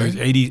 Okay. There's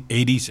 80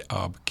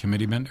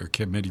 committeeman or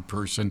committee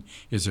person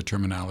is a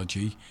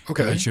terminology.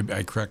 Okay.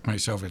 I correct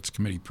myself. It's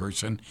committee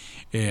person,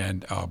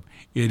 and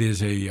it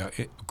is a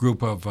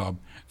group of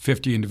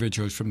 50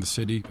 individuals from the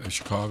city of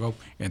Chicago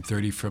and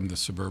 30 from the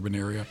suburban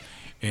area,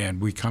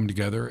 and we come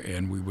together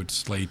and we would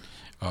slate.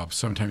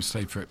 Sometimes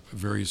slate for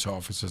various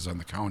offices on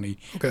the county,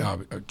 Okay.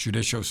 A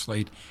judicial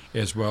slate,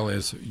 as well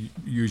as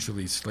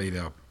usually slate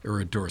or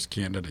endorse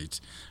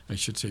candidates, I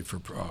should say, for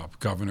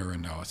governor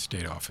and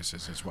state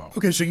offices as well.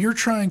 Okay, so you're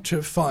trying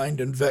to find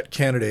and vet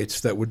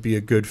candidates that would be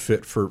a good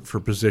fit for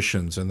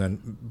positions and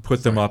then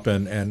put them up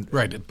and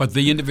Right, but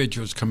the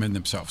individuals come in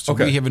themselves. So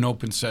Okay. we have an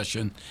open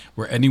session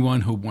where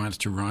anyone who wants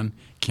to run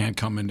can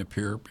come and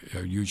appear,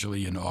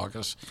 usually in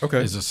August.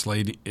 Okay. Is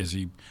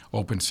the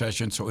open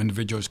session. So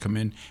individuals come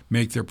in,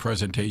 make their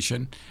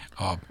presentation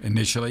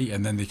initially,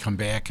 and then they come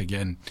back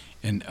again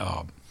in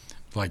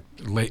like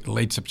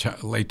late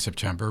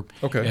September.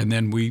 Okay. And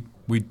then we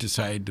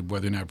decide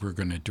whether or not we're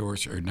going to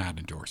endorse or not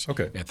endorse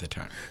Okay. at the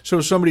time.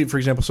 So somebody, for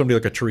example, somebody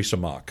like a Teresa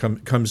Mock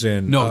comes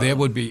in. No, that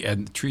would be,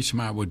 and Teresa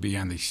Ma would be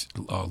on the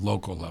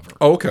local level.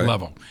 Oh, okay.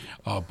 Level,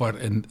 but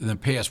in the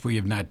past we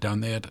have not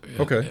done that.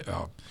 Okay.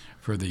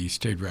 For the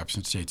state reps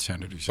and state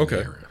senators in the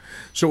Okay. area.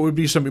 So it would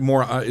be something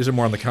more. Is it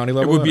more on the county It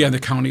level? would be on the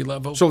county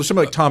level. So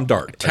somebody like Tom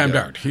Dart. Tom Okay.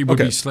 Dart. He would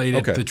Okay. be slated,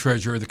 Okay. the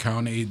treasurer of the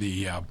county,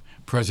 the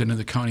president of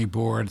the county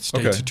board,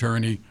 state's Okay.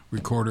 attorney,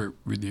 recorder,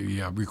 which,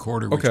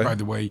 Okay. by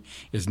the way,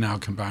 is now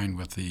combined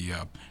with the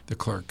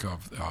clerk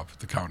of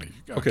the county.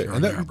 Okay,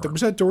 Karen and Yarborough.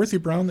 was that Dorothy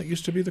Brown that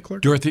used to be the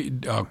clerk? Dorothy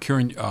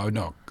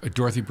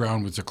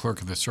Brown was the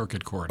clerk of the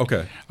circuit court.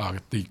 Okay.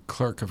 The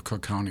clerk of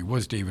Cook County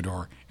was David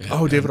Orr.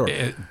 Oh, David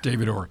Orr.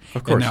 David Orr.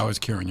 Of course. And now is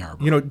Karen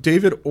Yarborough. You know,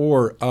 David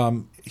Orr,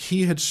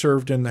 he had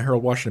served in the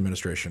Harold Washington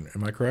administration.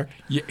 Am I correct?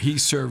 Yeah, he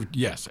served,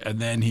 yes, and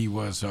then he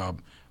was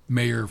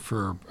mayor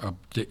for a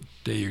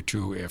day or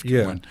two after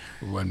Yeah.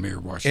 when Mayor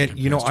Washington And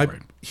you know, passed away.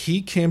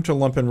 he came to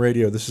Lumpen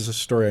Radio. This is a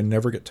story I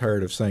never get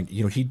tired of saying.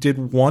 You know, he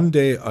did one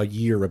day a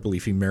year, I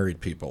believe. He married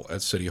people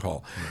at City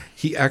Hall.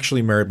 He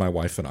actually married my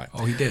wife and I.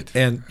 Oh, he did.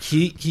 And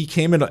he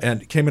came in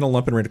and came into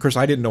Lumpen Radio. Of course,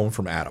 I didn't know him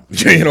from Adam.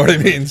 You know what I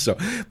mean? So,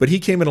 but he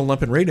came into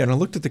Lumpen Radio, and I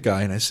looked at the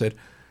guy and I said,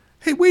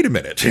 "Hey, wait a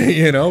minute.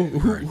 You know,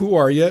 who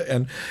are you?"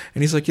 And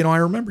he's like, "You know, I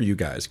remember you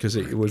guys because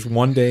it was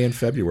one day in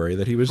February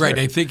that he was Right,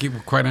 there." I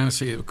think quite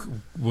honestly, it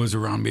was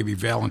around maybe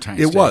Valentine's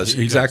Day. It was,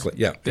 He exactly, does.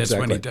 yeah, That's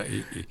when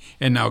exactly. he died.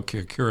 And now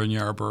Karen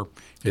Yarborough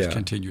has Yeah.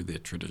 continued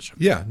that tradition.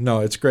 Yeah,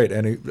 no, it's great,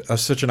 and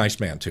such a nice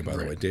man too. By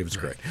the way, David's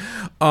great.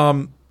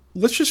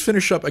 Let's just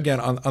finish up again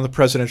on the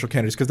presidential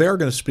candidates because they are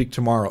going to speak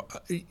tomorrow.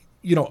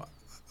 You know,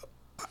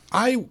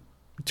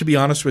 to be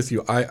honest with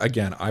you,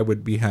 I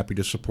would be happy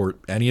to support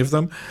any of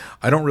them.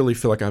 I don't really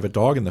feel like I have a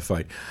dog in the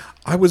fight.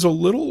 I was a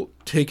little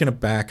taken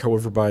aback,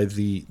 however, by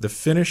the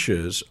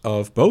finishes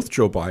of both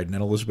Joe Biden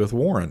and Elizabeth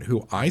Warren,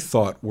 who I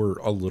thought were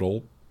a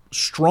little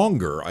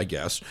stronger, I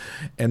guess,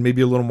 and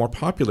maybe a little more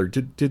popular.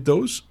 Did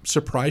those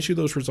surprise you,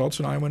 those results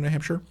in Iowa and New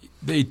Hampshire?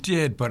 They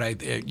did, but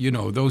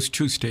those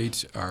two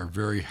states are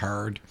very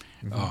hard.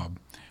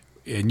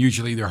 And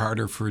usually they're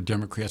harder for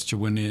Democrats to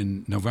win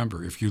in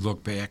November. If you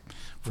look back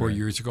 4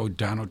 years ago,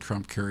 Donald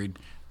Trump carried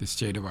the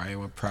state of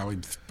Iowa probably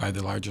by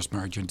the largest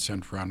margin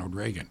since Ronald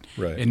Reagan.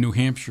 Right. In New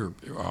Hampshire,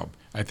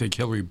 I think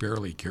Hillary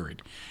barely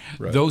carried.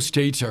 Right. Those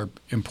states are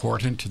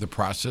important to the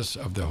process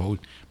of the whole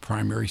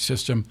primary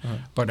system,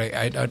 but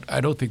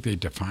I don't think they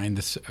define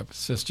the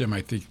system.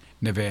 I think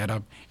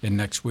Nevada and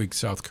next week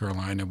South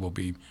Carolina will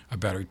be a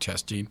better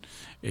testing.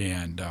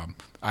 And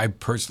I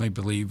personally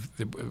believe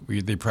that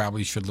they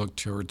probably should look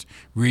towards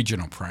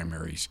regional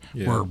primaries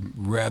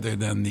rather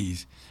than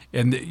these.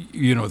 And,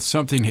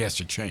 something has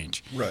to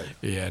change. Right.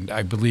 And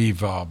I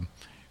believe I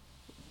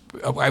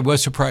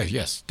was surprised.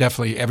 Yes,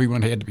 definitely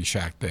everyone had to be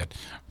shocked that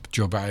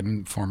Joe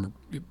Biden, former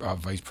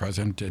vice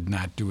president, did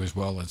not do as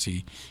well as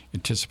he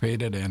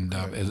anticipated, and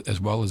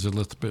as well as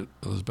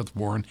Elizabeth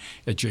Warren,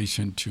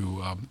 adjacent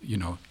to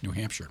New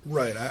Hampshire.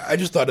 Right. I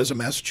just thought as a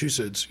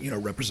Massachusetts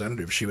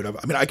representative, she would have.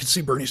 I mean, I could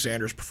see Bernie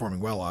Sanders performing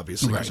well,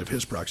 obviously, because of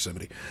his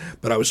proximity,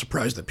 but I was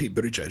surprised that Pete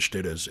Buttigieg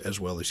did as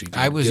well as he did.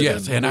 I was,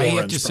 yes, and I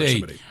have to say,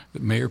 proximity.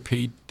 Mayor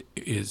Pete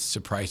is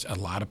surprised a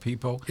lot of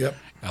people. Yep.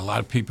 A lot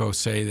of people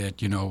say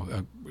that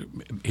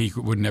he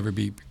would never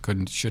be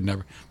president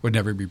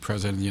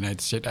of the United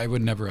States. I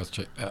would never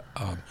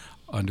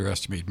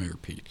underestimate Mayor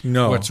Pete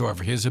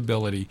whatsoever. His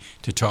ability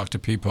to talk to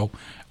people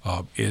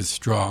is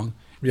strong,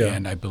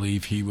 and I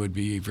believe he would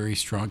be a very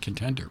strong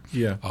contender.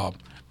 Yeah.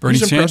 Bernie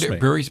He's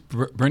impressed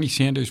Bernie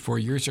Sanders 4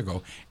 years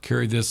ago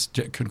carried this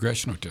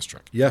congressional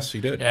district. Yes,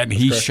 he did. And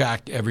That's he correct.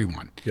 shocked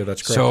everyone. Yeah,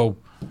 that's correct. So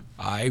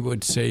I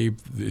would say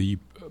the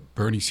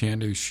Bernie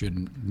Sanders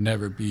should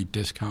never be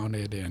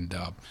discounted. And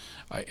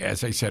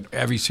as I said,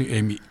 Amy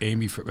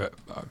Senator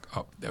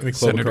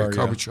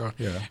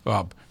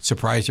Klobuchar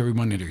surprised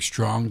everyone in their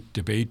strong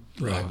debate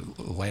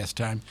last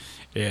time.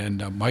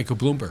 And Michael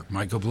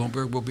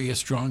Bloomberg will be a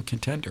strong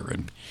contender.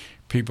 And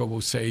people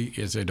will say,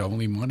 is it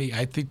only money?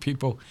 I think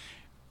people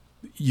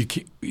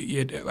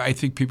I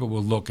think people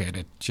will look at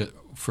it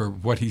for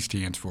what he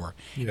stands for,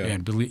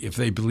 and if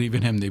they believe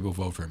in him, they will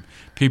vote for him.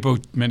 People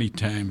many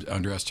times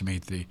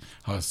underestimate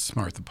how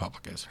smart the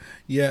public is.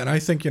 Yeah, and I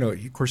think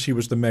of course, he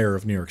was the mayor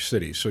of New York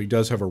City, so he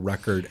does have a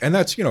record, and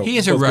that's he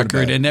has a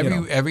record, and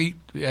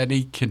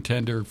any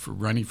contender for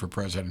running for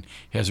president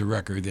has a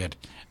record that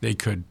they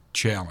could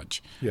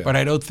challenge. Yeah. But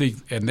I don't think,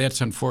 and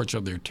that's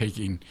unfortunate. They're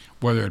taking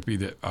whether it be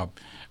the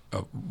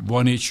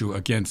one issue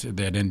against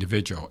that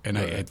individual, and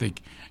I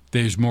think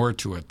there's more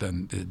to it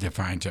than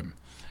defines him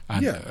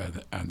on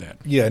that.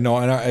 Yeah, no,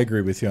 and I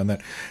agree with you on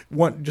that.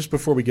 Just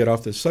before we get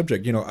off this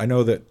subject, I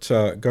know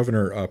that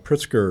Governor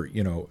Pritzker,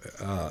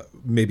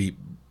 maybe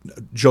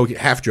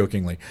half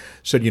jokingly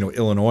said,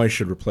 Illinois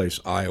should replace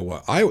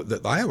Iowa.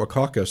 The Iowa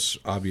caucus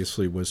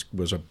obviously was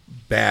a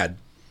bad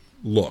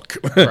look.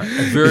 Right.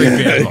 A very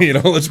bad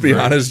look. Let's be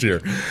honest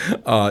here.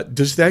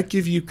 Does that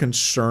give you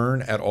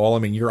concern at all? I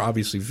mean, you're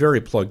obviously very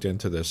plugged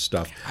into this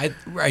stuff.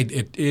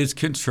 It is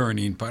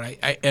concerning, but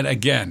and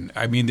again,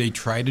 I mean, they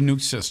tried a new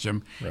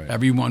system. Right.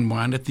 Everyone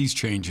wanted these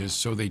changes,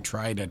 so they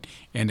tried it,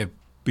 and it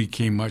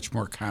became much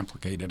more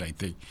complicated, I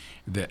think,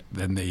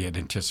 than they had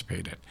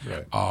anticipated.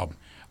 Right.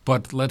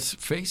 But let's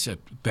face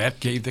it,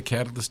 that gave the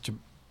catalyst to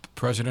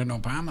President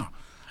Obama.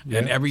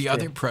 And every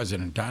other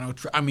president, Donald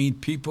Trump. I mean,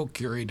 people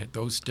carried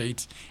those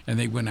states, and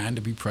they went on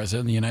to be president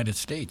of the United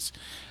States.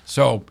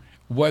 So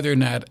whether or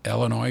not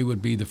Illinois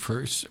would be the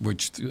first,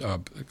 which the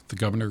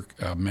governor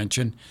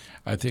mentioned,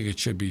 I think it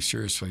should be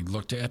seriously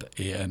looked at.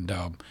 And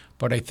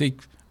but I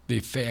think the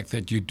fact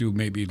that you do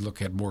maybe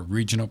look at more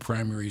regional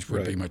primaries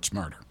would be much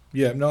smarter.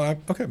 Yeah, no,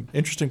 okay,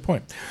 interesting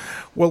point.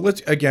 Well,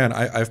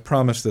 I've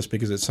promised this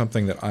because it's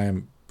something that I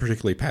am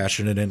particularly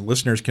passionate in.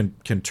 Listeners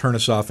can turn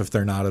us off if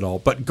they're not at all.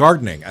 But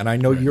gardening, and I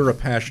know you're a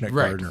passionate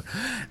gardener.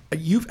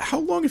 How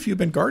long have you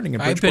been gardening in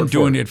Bridgeport? I've been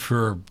doing it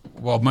for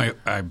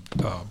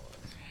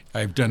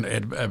I've done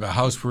a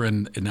house we're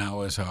in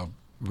now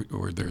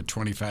we're there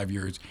 25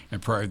 years,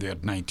 and prior to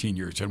that 19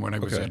 years. And when I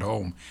was at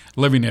home,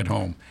 living at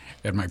home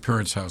at my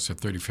parents' house at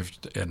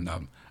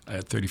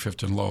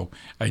 35th and Low,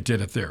 I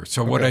did it there.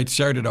 So what I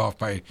started off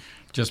by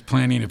just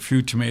planting a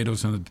few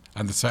tomatoes on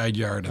the side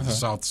yard, at the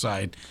south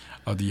side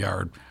of the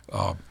yard,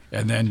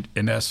 and then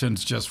in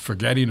essence just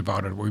forgetting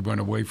about it. We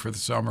went away for the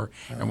summer,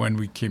 and when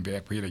we came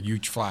back, we had a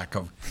huge flock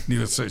of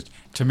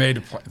tomato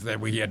plants that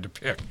we had to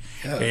pick.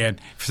 Yeah.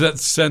 And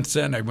since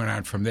then, I went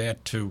on from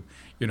that to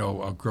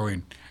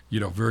growing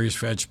various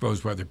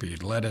vegetables, whether it be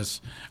lettuce.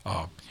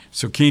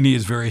 Zucchini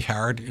is very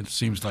hard. It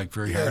seems like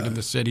very hard in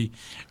the city,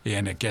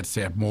 and it gets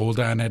that mold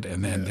on it.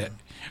 And then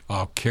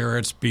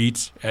carrots,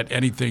 beets,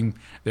 anything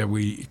that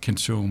we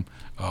consume,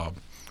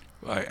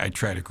 I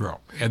try to grow.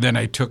 And then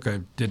I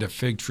did a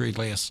fig tree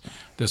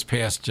this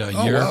past year.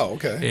 Wow,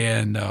 okay.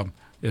 And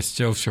it's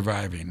still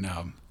surviving.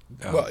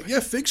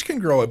 Figs can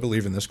grow, I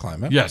believe, in this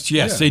climate.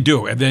 Yes, they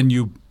do. And then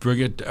you bring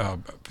it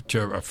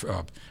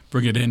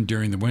bring it in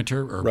during the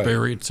winter, or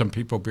bury it. Some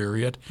people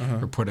bury it,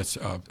 or put a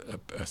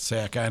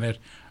sack on it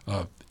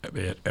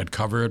and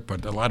cover it.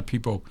 But a lot of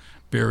people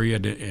bury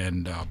it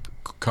and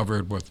cover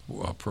it with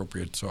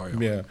appropriate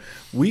soil. Yeah.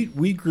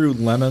 We grew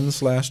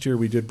lemons last year.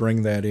 We did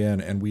bring that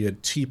in, and we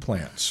had tea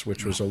plants,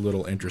 which was a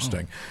little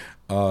interesting.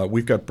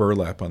 We've got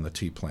burlap on the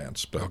tea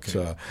plants. But,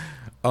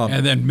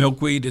 and then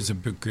milkweed is a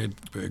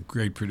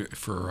great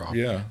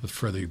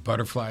for the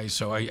butterflies.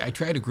 So I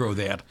try to grow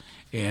that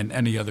and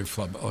any other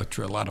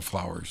a lot of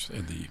flowers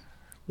in the.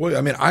 Well,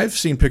 I mean, I've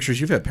seen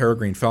pictures. You've had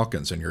peregrine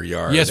falcons in your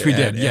yard. Yes, we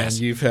did. Yes,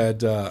 and you've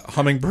had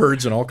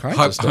hummingbirds and all kinds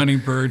of stuff.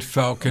 Hummingbird,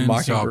 falcons,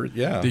 mockingbird,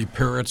 the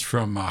parrots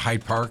from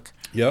Hyde Park.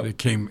 Yep. They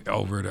came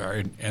over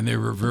and they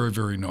were very,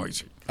 very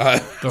noisy.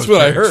 That's what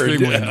I heard.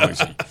 Extremely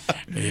noisy,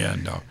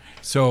 and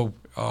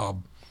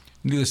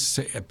needless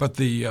to say, but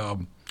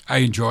I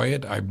enjoy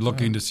it. I'm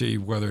looking to see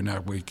whether or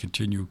not we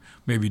continue,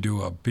 maybe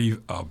do a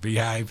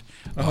beehive,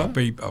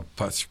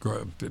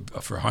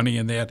 for honey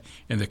in the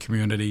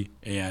community,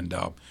 and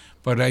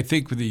but I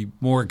think the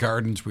more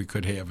gardens we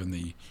could have in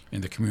the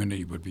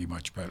community would be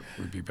much better.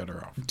 Would be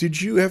better off.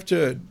 Did you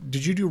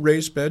do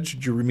raised beds?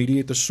 Did you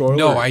remediate the soil?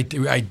 No, I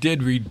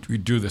did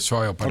redo the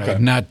soil, but I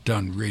have not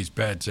done raised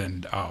beds,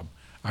 and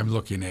I'm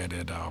looking at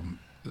it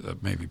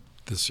maybe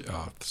this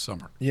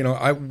summer.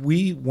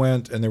 We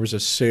went, and there was a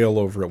sale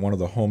over at one of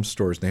the home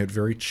stores, and they had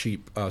very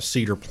cheap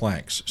cedar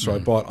planks. So I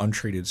bought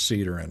untreated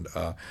cedar, and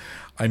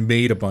I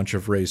made a bunch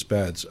of raised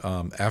beds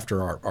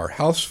after our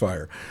house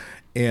fire.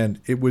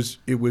 And it was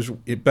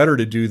better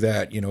to do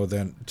that,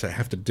 than to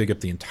have to dig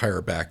up the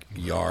entire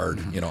backyard,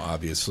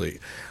 obviously.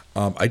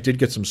 I did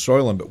get some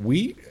soil in, but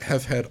we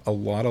have had a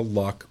lot of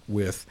luck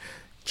with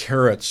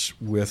carrots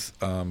with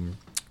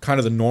kind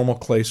of the normal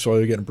clay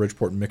soil you get in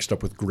Bridgeport mixed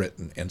up with grit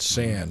and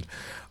sand.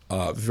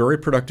 Very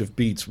productive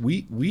beets.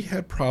 We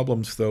had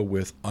problems, though,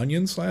 with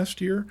onions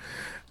last year.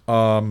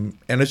 And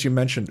as you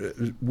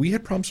mentioned, we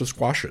had problems with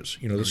squashes.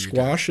 The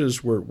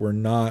squashes were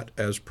not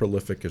as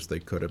prolific as they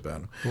could have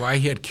been. Well, I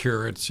had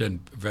carrots and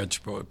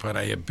vegetables, but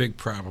I had a big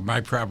problem. My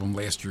problem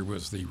last year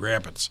was the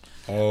rabbits.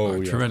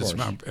 Oh, tremendous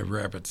amount of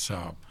rabbits.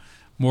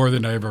 more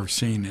than I've ever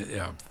seen.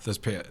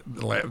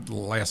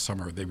 Last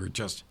summer, they were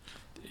just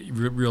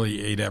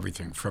really ate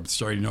everything from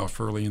starting off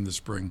early in the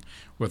spring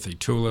with the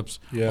tulips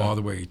all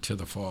the way to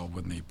the fall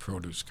when the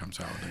produce comes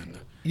out.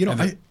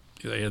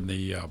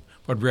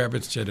 But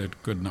rabbits did a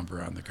good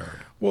number on the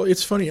garden. Well,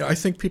 it's funny. I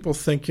think people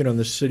think, in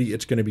the city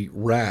it's going to be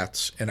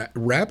rats, and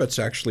rabbits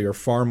actually are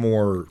far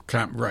more.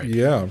 Right.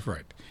 Yeah.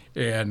 Right.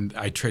 And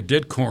I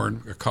did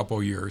corn a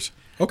couple years.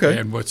 Okay.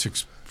 And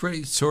was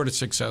pretty sort of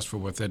successful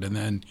with it, and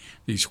then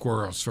these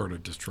squirrels sort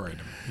of destroyed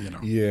them.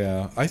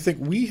 Yeah, I think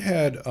we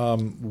have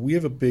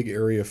a big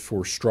area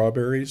for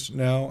strawberries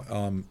now.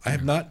 I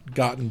have not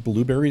gotten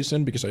blueberries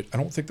in because I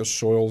don't think the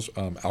soil's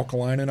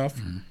alkaline enough.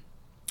 Mm-hmm.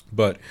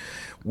 But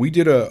we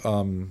did a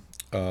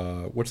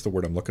what's the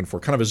word I'm looking for?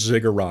 Kind of a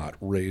ziggurat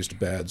raised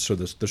bed, so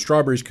the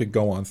strawberries could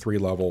go on 3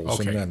 levels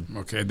and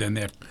then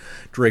that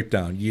drape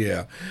down.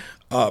 Yeah.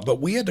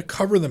 But we had to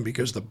cover them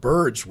because the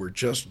birds were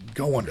just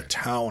going to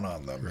town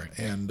on them,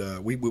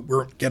 and we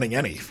weren't getting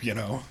any,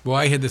 Well,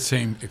 I had the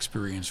same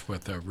experience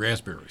with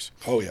raspberries.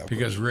 Oh, yeah.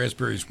 Because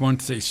raspberries,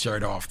 once they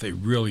start off, they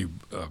really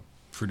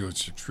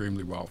produce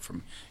extremely well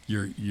from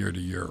year to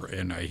year.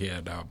 And I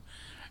had,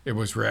 it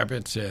was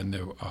rabbits, and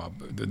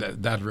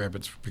that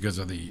rabbits because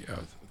of the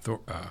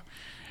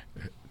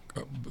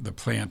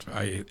plant.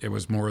 It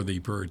was more the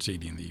birds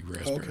eating the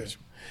raspberries.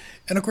 Okay.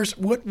 And, of course,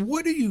 what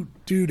do you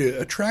do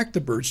to attract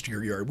the birds to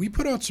your yard? We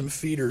put out some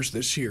feeders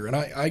this year, and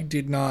I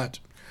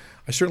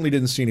certainly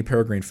didn't see any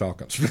peregrine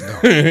falcons.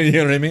 No. You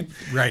know what I mean?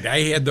 Right. I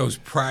had those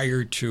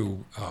prior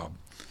to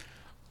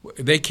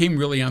they came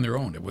really on their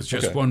own. It was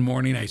just one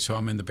morning I saw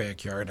them in the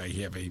backyard. I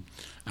have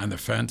on the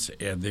fence,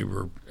 and there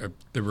were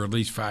at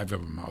least 5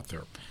 of them out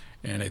there.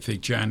 And I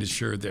think John has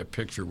shared that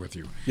picture with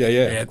you. Yeah,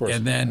 of course.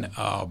 And then,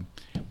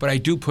 but I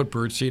do put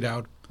birdseed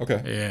out.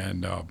 Okay.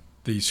 And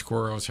the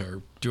squirrels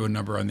are doing a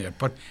number on that.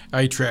 But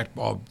I attract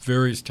all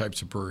various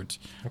types of birds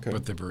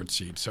with the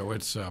birdseed. So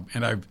it's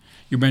and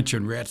you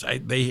mentioned rats.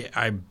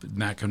 I'm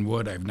knock on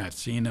wood. I've not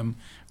seen them.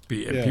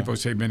 People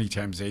say many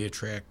times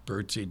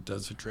birdseed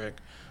does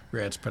attract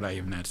rats, but I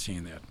have not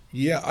seen that.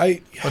 Yeah,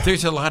 But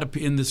there's a lot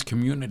in this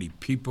community.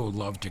 People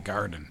love to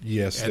garden.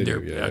 Yes, and they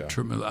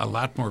do. A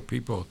lot more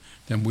people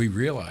than we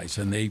realize,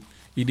 and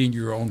eating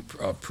your own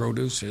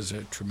produce is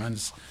a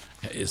tremendous.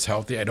 Is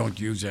healthy. I don't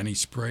use any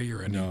spray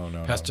or any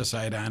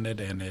pesticide on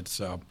it, and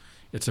it's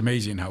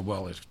amazing how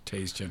well it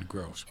tastes and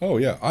grows. Oh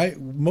yeah,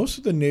 most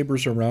of the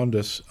neighbors around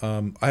us.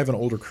 I have an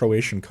older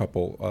Croatian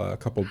couple, a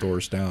couple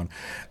doors down,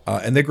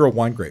 and they grow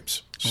wine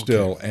grapes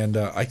still, and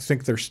I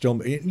think they're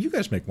still. You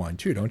guys make wine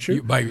too, don't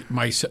you?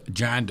 My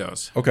John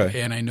does.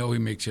 Okay, and I know he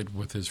makes it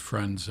with his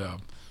friends.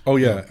 Over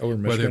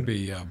in Michigan. Whether it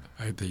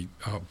be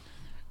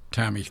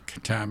Tommy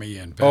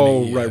and Benny.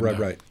 Oh,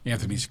 right.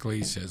 Anthony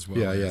Scalise as well.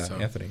 Yeah,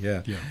 Anthony,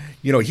 yeah.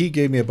 He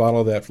gave me a bottle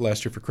of that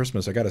last year for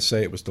Christmas. I got to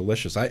say it was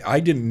delicious. I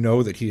didn't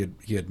know that he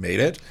had made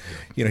it.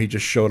 Yeah. He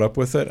just showed up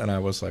with it, and I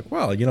was like,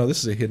 well, this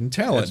is a hidden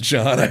talent,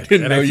 John. Right. I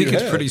didn't know I you think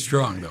it's had. pretty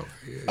strong, though.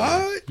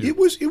 It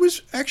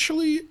was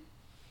actually.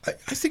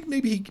 I think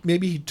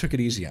maybe he took it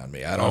easy on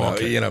me. I don't know.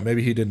 Okay.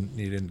 Maybe he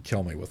didn't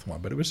kill me with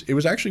one, but it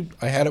was actually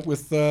I had it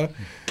with I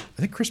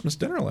think Christmas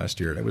dinner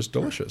last year, and it was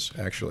delicious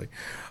actually.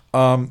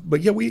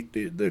 But yeah,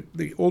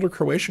 the older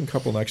Croatian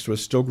couple next to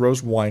us still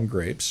grows wine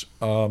grapes.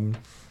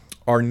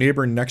 Our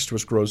neighbor next to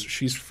us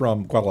she's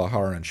from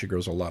Guadalajara, and she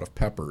grows a lot of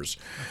peppers.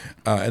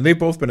 And they've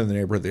both been in the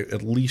neighborhood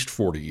at least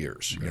 40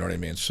 years. You know what I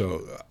mean?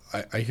 So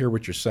I hear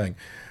what you're saying.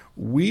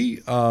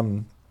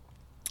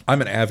 I'm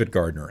an avid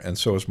gardener, and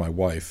so is my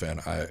wife. And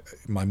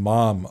my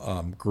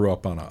mom grew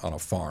up on a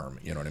farm.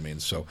 You know what I mean?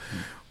 So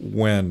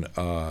when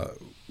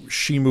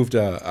she moved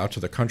out to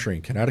the country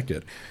in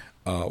Connecticut,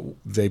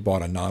 they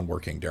bought a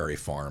non-working dairy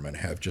farm and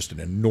have just an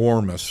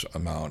enormous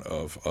amount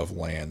of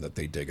land that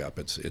they dig up.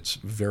 It's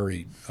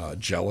very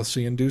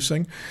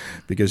jealousy-inducing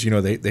because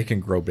they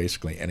can grow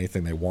basically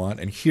anything they want.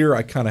 And here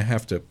I kind of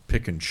have to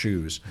pick and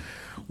choose.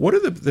 What are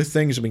the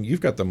things? I mean,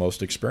 you've got the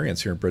most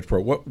experience here in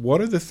Bridgeport.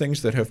 What are the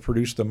things that have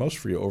produced the most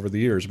for you over the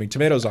years? I mean,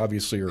 tomatoes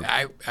obviously are.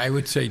 I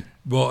would say,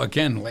 well,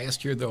 again,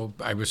 last year though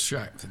I was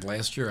shocked.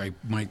 Last year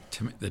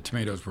the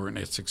tomatoes weren't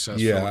as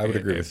successful. Yeah, I would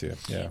agree with you.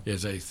 Yeah,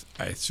 as I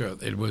saw,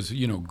 it was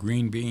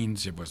green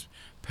beans, it was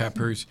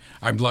peppers.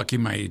 I'm lucky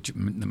my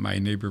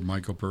neighbor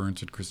Michael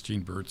Burns and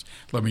Christine Burns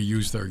let me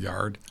use their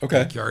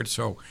backyard.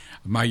 So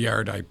my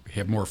yard I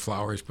have more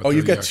flowers. But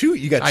you've got two.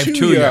 I have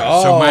two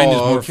yards. So mine is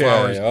more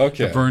flowers.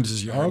 Okay. The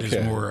Burns' yard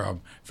is more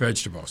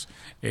vegetables,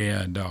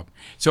 and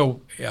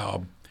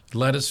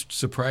lettuce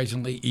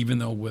surprisingly, even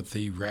though with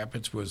the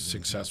rabbits was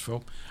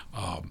successful.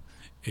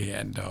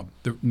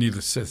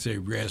 Needless to say,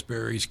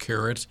 raspberries,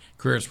 carrots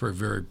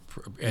were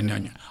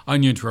and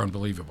onions were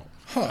unbelievable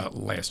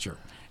last year.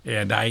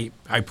 And I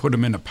put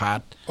them in a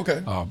pot.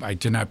 Okay. I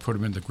did not put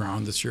them in the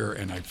ground this year,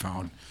 and I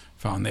found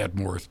that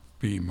more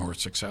being more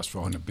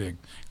successful in a big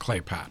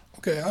clay pot.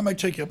 Okay, I might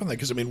take you up on that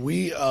because, I mean,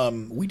 we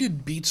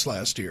did beets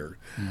last year,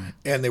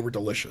 and they were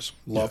delicious.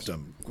 Loved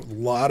them. A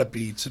lot of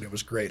beets, and it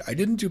was great. I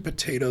didn't do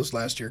potatoes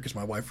last year because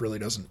my wife really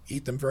doesn't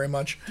eat them very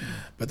much,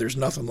 but there's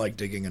nothing like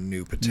digging a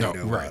new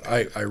potato out.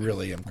 I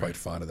really am quite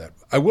fond of that.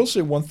 I will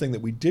say one thing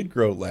that we did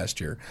grow last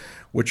year,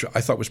 which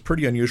I thought was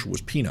pretty unusual,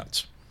 was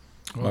peanuts.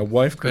 My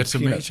wife grew peanuts.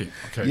 That's amazing.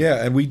 Okay.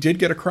 Yeah, and we did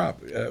get a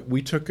crop.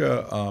 We took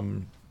a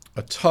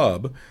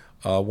tub,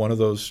 one of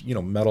those,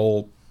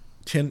 metal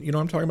tin, you know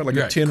what I'm talking about?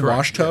 Like a tin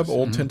wash tub,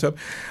 old tin tub.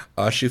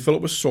 She filled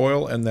it with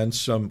soil and then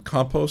some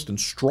compost and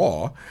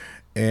straw,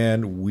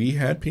 and we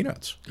had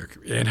peanuts.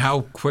 And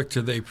how quick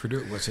did they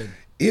produce? Was it?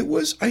 It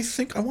was, I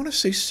think, I want to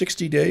say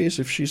 60 days.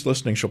 If she's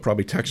listening, she'll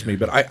probably text me.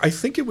 But I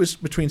think it was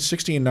between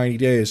 60 and 90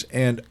 days.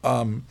 And,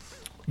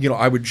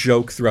 I would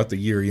joke throughout the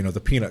year,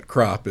 the peanut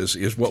crop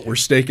is what we're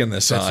staking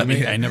this on.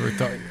 I never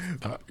thought,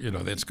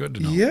 that's good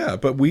to know. Yeah,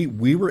 but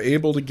we were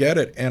able to get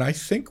it. And I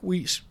think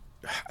we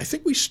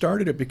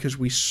started it because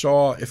we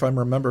saw, if I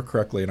remember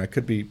correctly, and I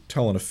could be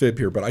telling a fib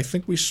here, but I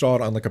think we saw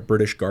it on like a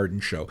British garden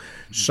show.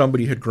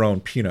 Somebody had grown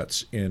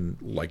peanuts in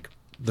like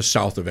the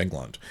south of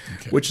England,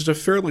 which is a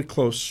fairly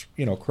close,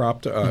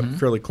 crop to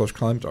fairly close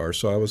climate to ours.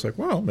 So I was like,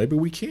 well, maybe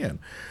we can.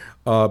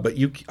 But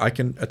I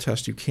can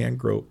attest you can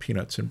grow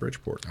peanuts in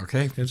Bridgeport.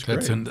 Okay, it's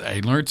great. I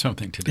learned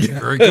something today.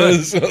 Very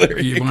good. So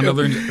you want to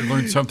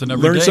learn something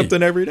every day. Learn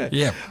something every day.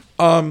 Yeah.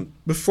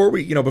 Before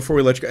we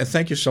let you go, and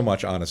thank you so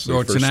much, honestly,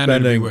 it's for an spending.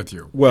 honor to be with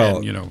you.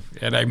 Well,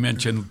 and I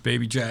mentioned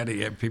Baby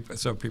Johnny.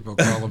 Some people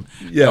call him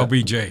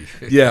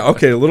LBJ. Yeah.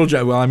 Okay. Little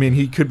Johnny. Well, I mean,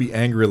 he could be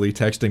angrily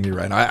texting me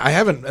right now. I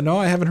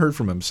haven't heard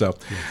from him. So,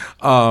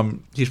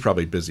 he's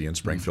probably busy in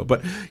Springfield.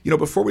 But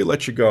before we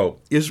let you go,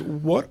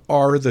 what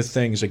are the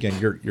things? Again,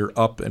 you're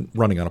up and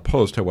running on a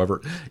post.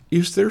 However,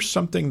 is there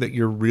something that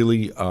you're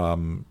really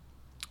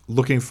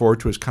looking forward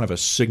to as kind of a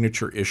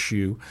signature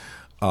issue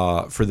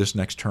for this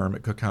next term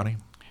at Cook County?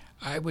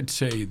 I would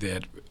say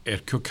that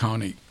at Cook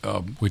County,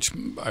 which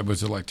I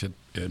was elected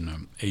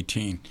in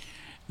 18,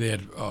 that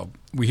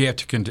we have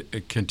to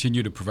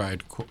continue to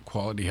provide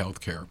quality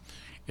health care.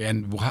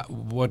 And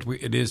what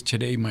it is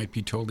today might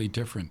be totally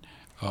different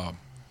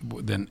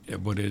than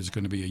what it is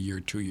going to be a year,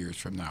 2 years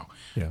from now.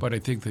 Yeah. But I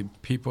think the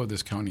people of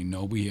this county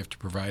know we have to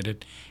provide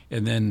it.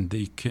 And then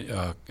the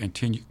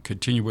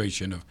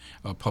continuation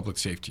of public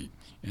safety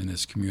in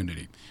this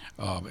community.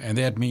 And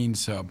that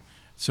means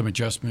some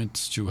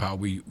adjustments to how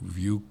we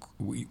view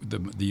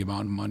the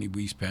amount of money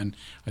we spend.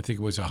 I think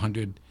it's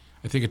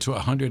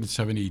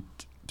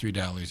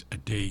 $173 a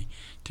day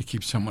to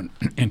keep someone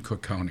in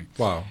Cook County.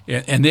 Wow.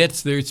 And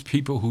there's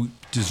people who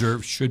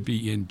should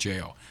be in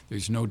jail.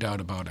 There's no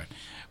doubt about it.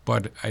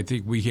 But I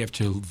think we have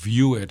to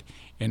view it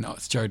and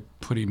start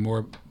putting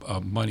more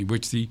money,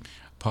 which the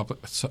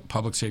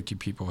public safety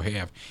people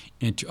have,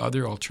 into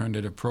other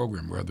alternative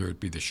programs, whether it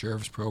be the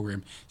sheriff's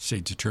program,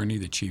 state's attorney,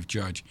 the chief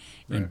judge,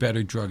 and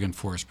better drug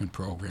enforcement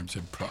programs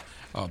and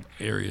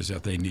areas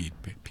that they need.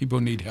 People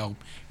need help,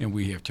 and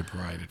we have to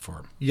provide it for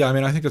them. Yeah, I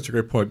mean, I think that's a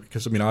great point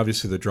because, I mean,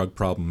 obviously the drug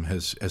problem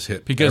has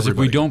hit because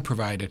everybody. If we don't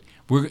provide it,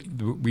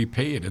 we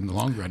pay it in the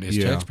long run as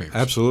taxpayers.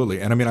 Absolutely.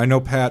 And I mean, I know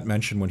Pat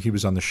mentioned when he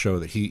was on the show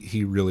that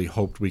he really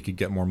hoped we could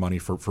get more money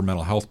for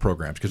mental health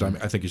programs because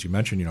I think, as you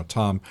mentioned,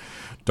 Tom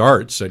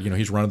Dart said,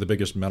 he's running the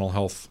biggest mental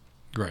health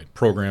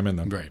program in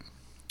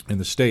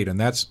the state, and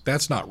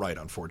that's not right,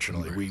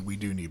 unfortunately. We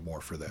do need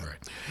more for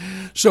that.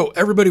 So,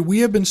 everybody, we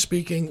have been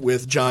speaking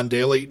with John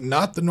Daly,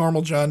 not the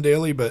normal John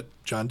Daly, but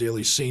John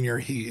Daly Sr.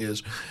 He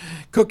is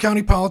Cook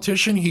County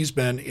politician. He's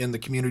been in the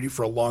community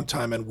for a long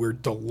time, and we're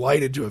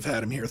delighted to have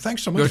had him here.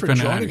 Thanks so much for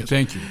joining us.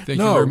 Thank you. Thank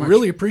you very much.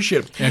 Really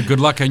appreciate it. And good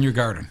luck on your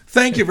garden.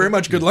 Thank you very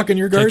much. Good luck in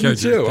your garden,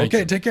 too.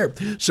 Okay, take care.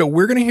 So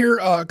we're going to hear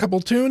a couple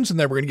tunes, and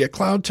then we're going to get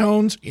Cloud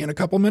Tones in a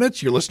couple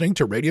minutes. You're listening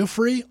to Radio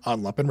Free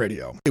on Lumpen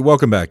Radio. Hey,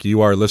 welcome back. You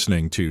are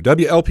listening to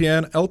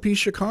WLPN LP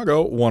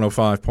Chicago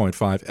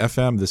 105.5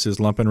 FM. This is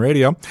Lumpen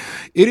Radio.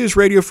 It is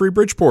Radio Free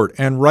Bridgeport,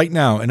 and right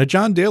now, in a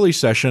John Daly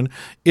session,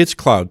 it's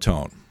Cloud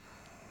Tone.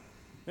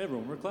 Hey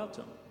everyone, we're Cloud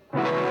Tone.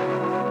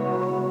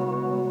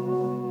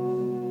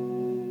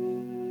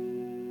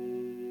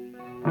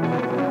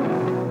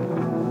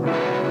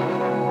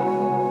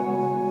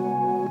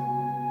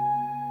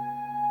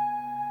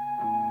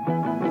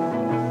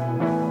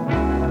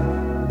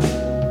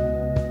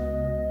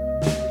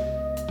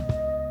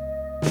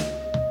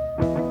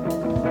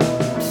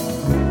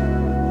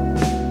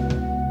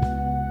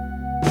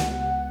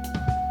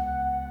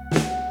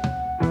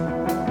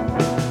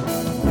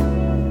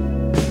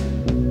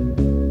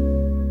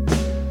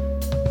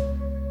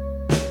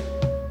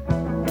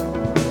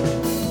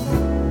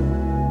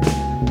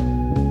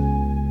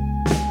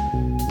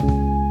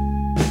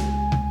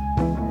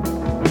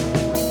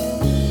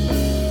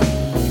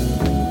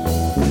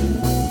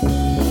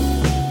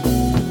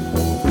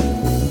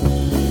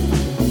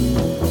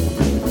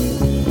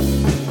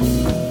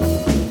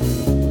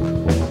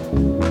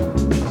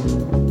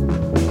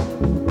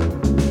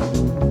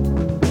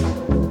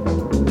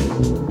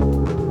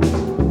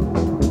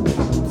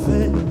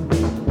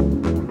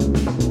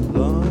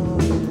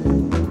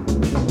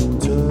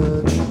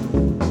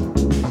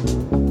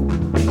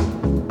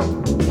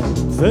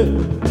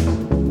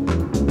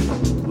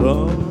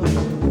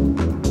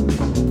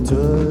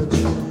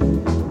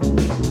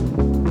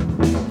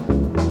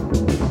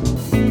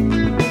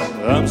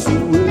 I'm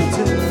still waiting.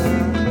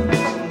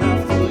 I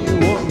feel you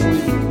one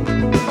way.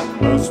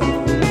 I'm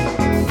still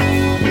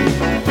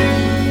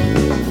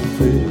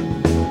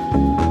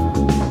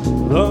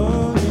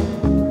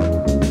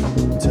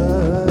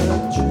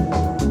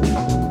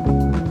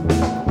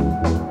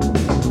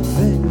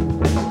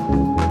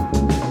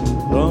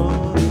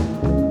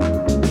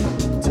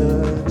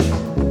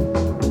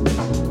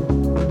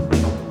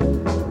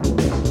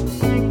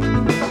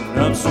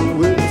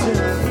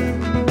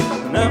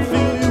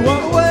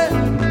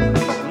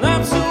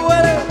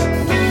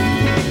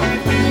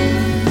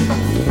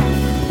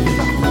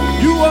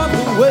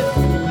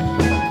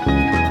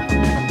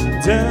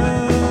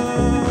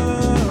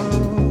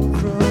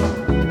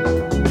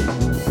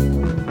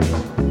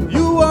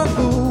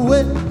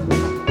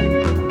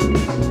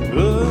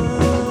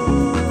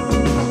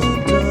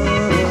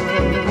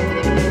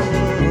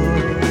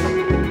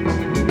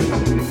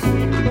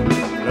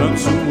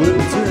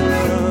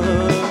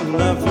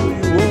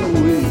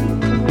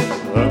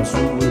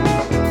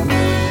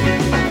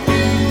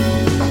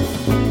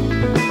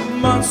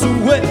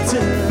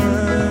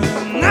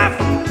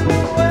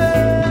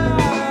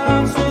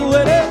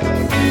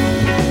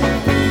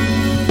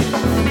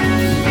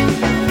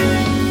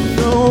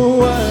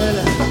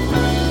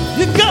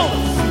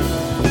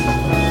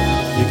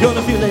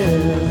gonna feel it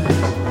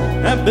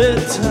at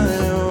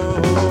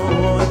bedtime,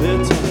 at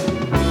bedtime.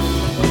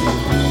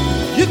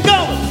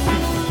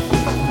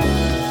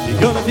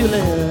 You're gonna feel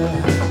it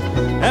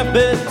at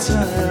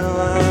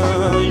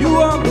bedtime.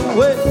 You on the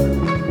way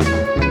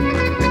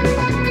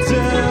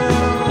down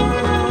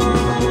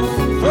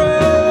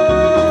from,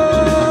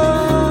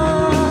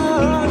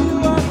 you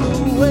on the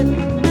way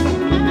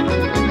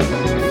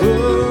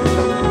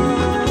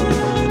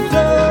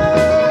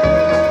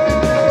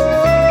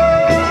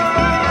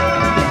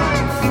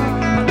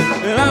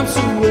and I'm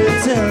so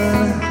waiting,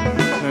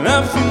 and I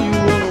feel you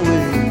on the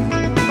way.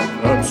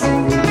 I'm so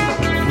waiting.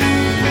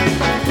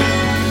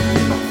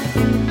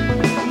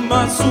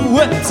 I'm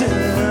sweating,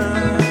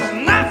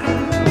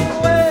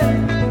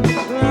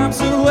 I'm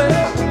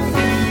sweating.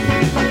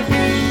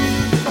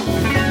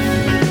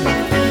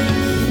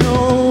 No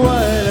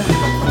what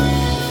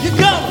you're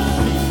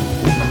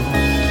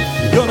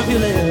gonna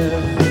feel it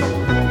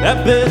at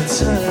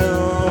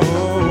bedtime,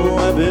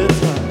 at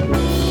bedtime.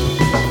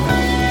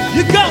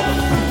 You're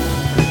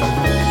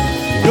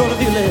gonna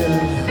feel it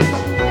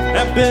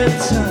at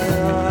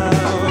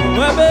bedtime,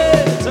 at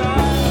bedtime.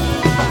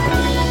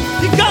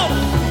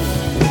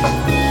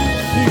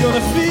 You're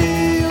gonna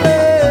feel it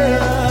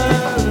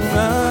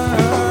now.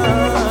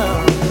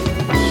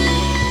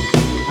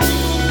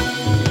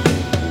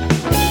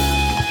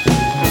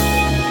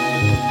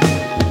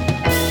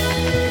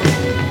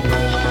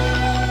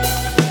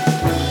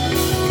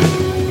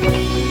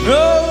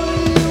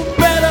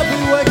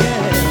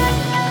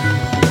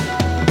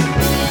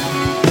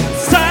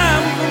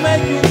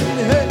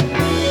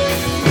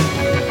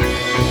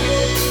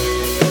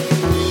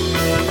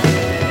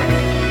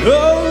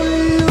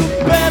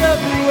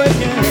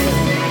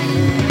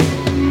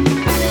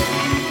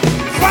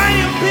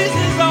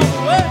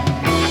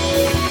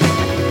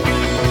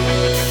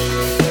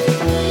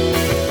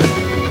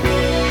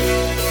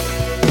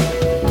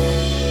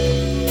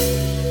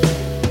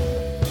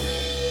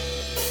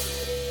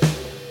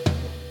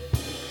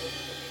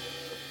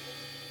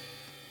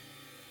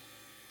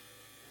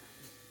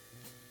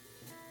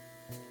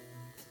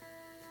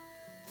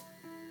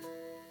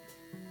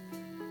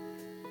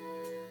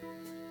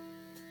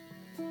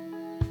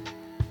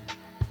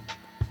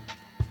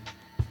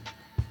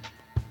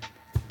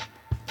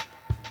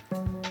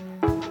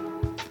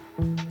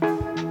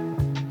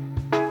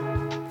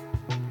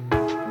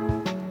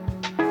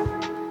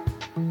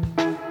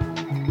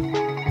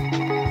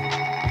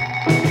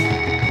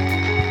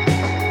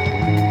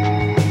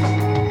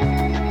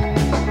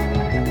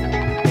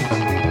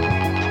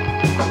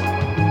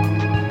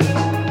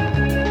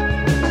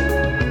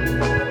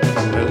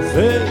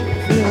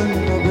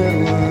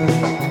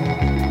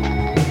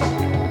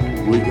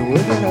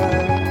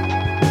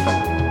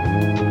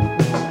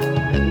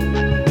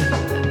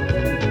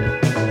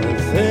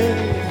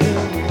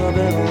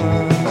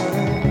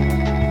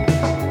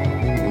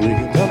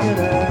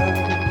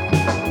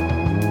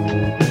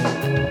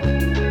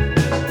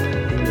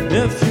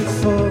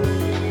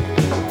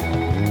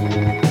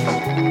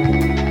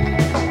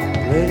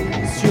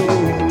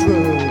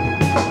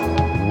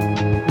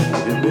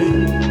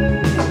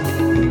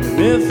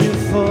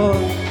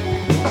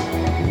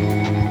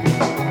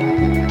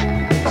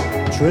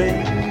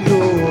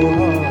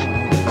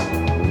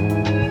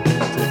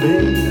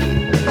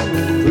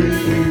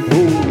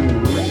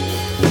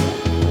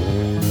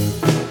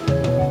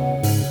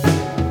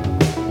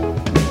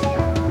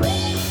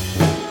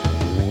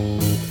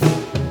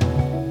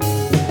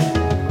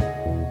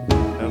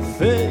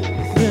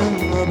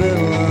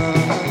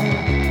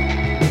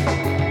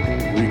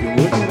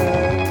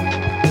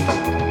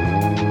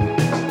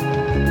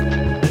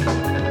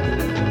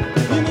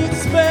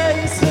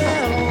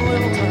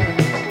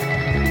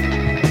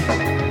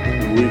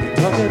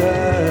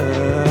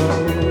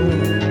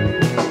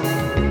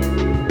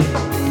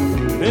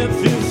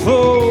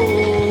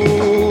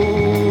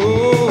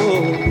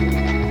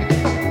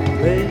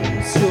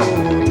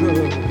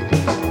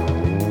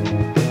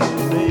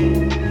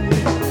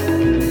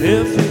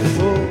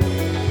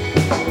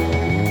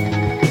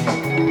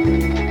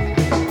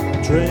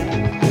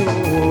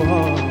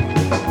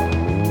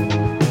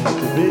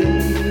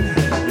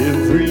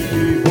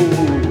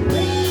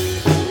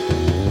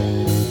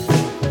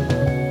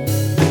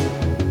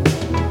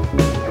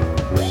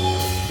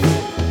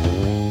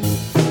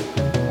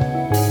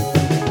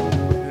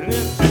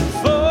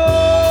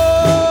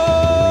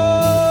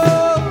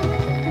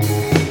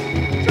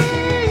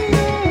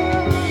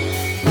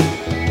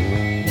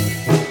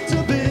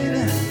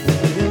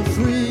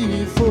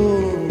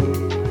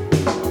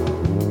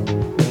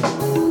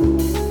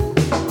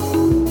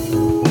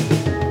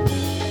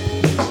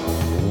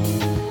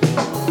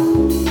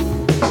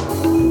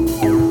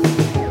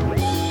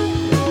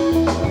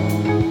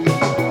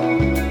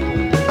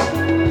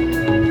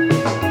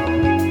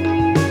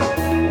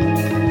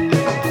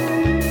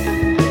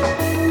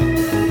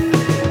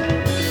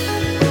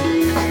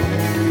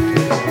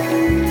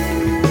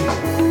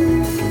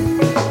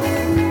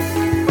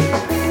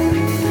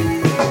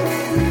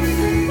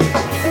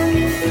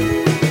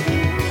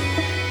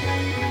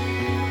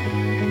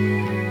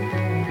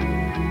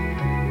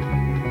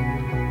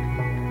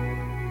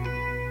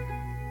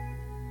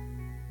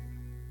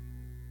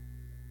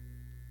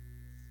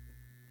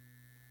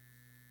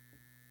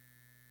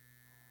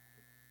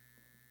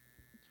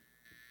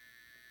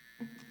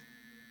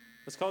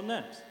 It's called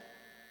Naps.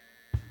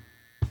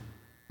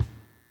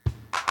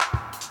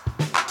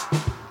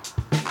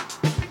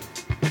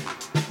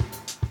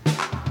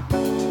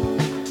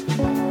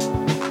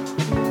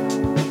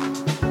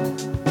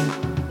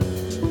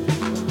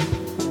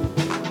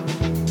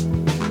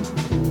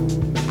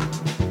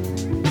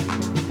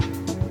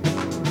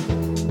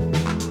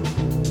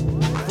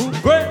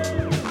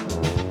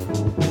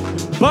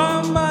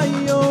 By my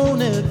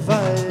own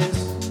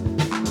advice,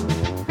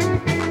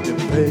 and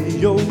pay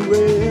your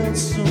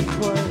ransom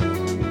twice.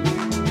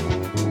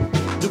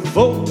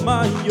 Devote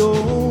my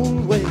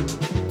own way.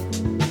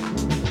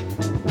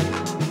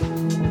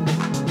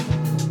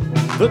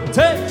 The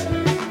taste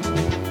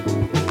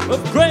of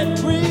great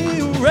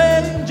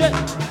rearranging,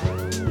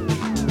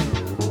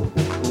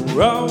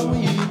 or are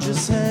we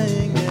just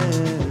hanging?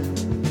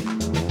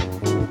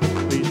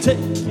 Are you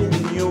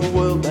taking your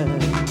world back?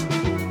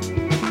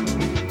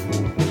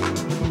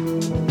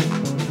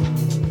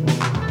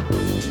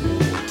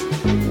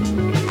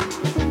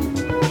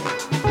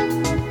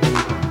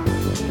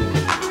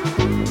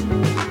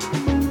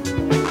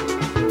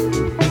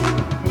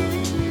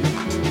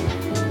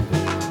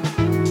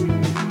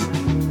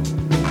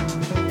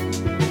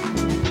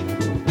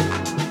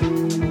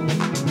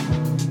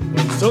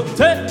 So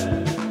take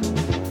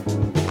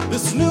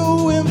this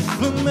new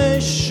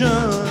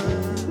information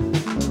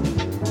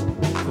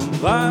from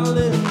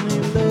violent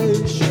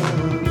elation.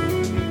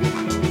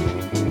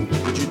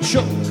 Would you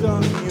choke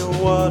on your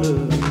water?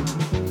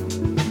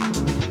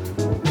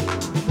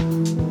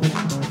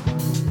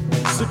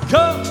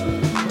 Succumb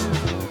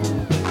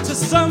to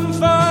some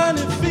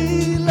funny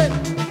feeling.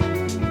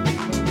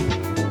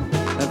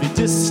 Have you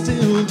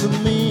distilled the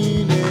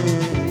meaning?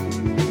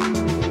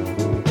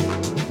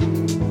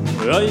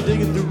 Are you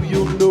digging through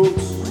your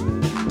notes?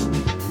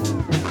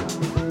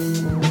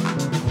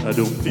 I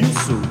don't feel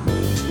so.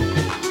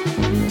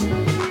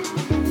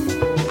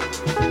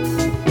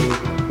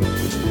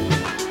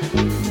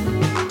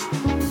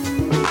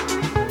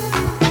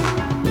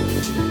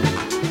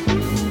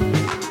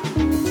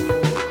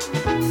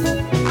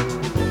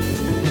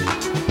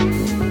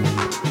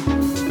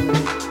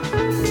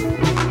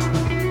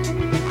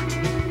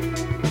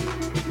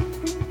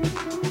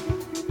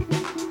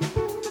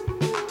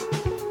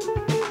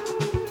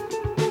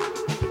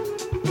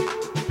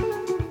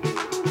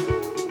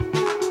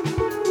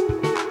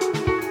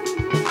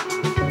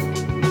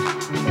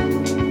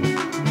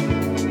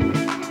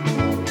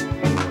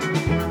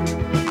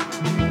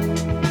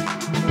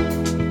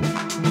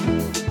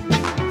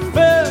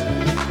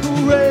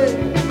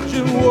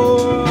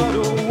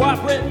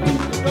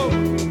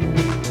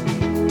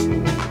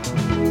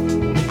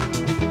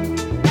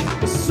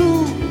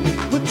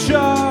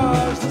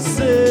 Supercharge the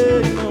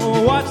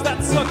signal, watch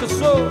that sucker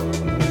soar.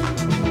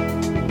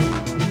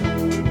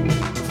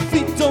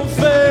 Feet don't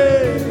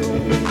fail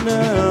me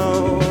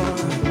now.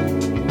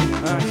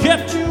 I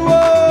kept you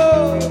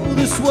all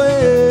this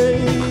way.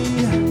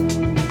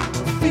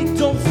 Feet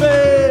don't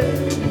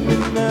fail me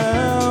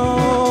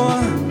now.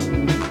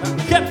 I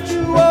kept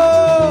you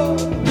all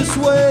this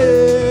way.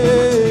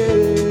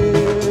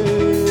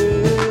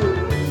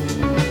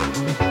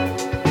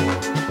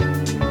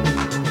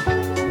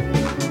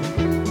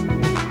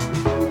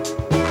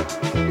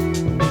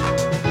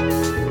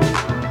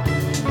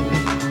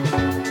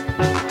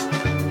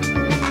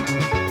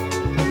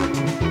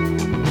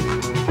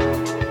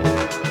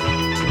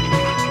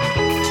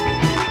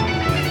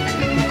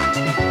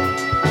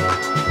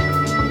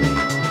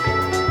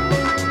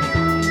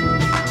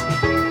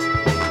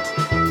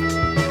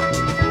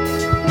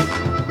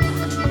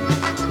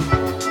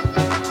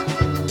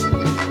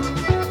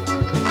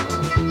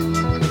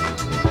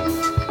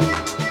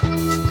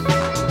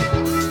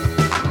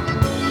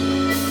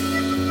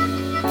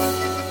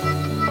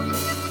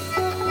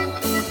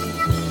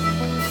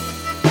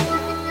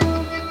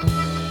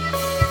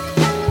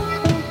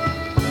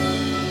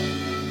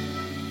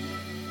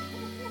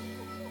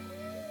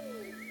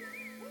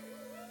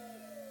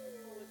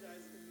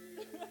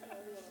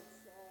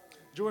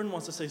 Jordan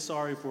wants to say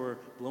sorry for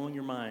blowing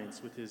your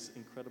minds with his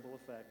incredible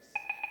effects.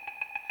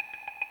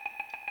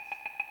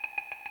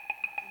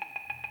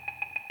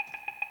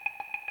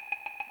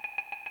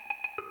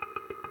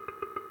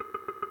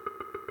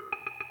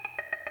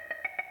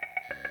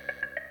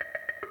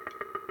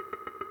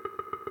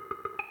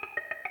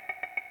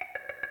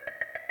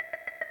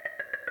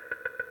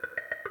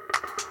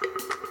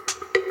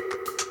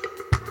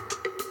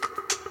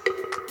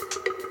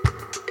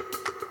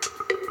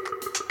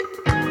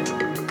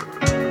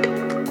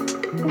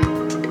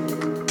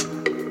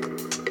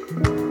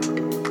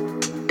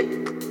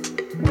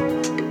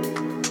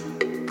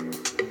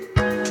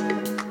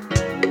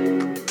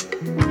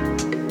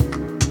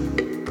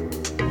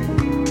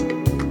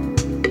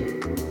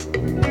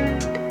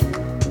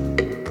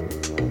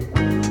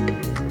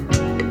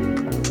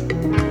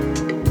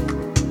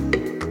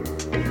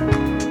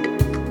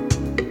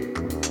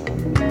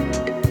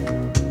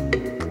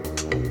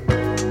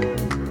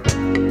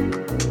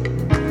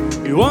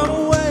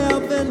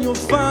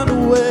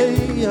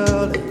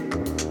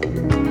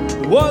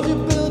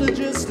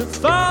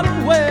 far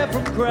away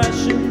from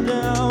crashing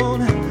down.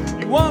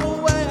 You want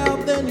a way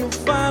out, then you'll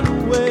find a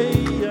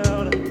way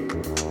out.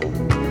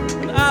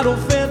 And I don't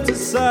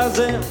fantasize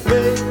and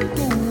fake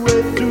a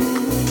way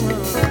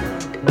through.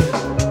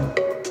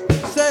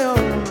 Stay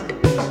on,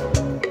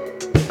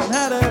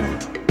 had it,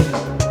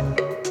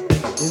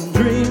 and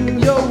dream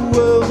your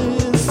world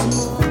is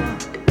small.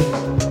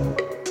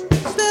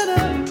 Stand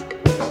up,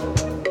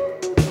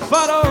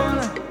 fight on.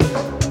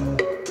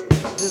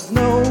 There's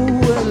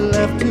nowhere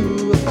left to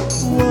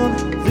want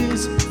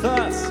these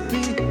thoughts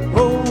be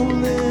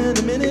holding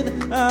a minute.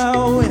 I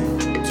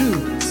went to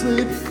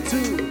sleep to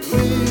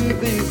leave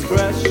these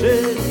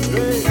crashing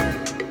straight.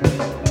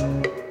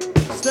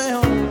 Stay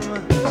home,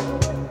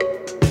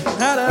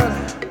 hide out,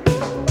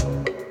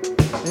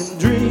 and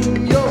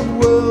dream your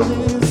world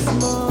is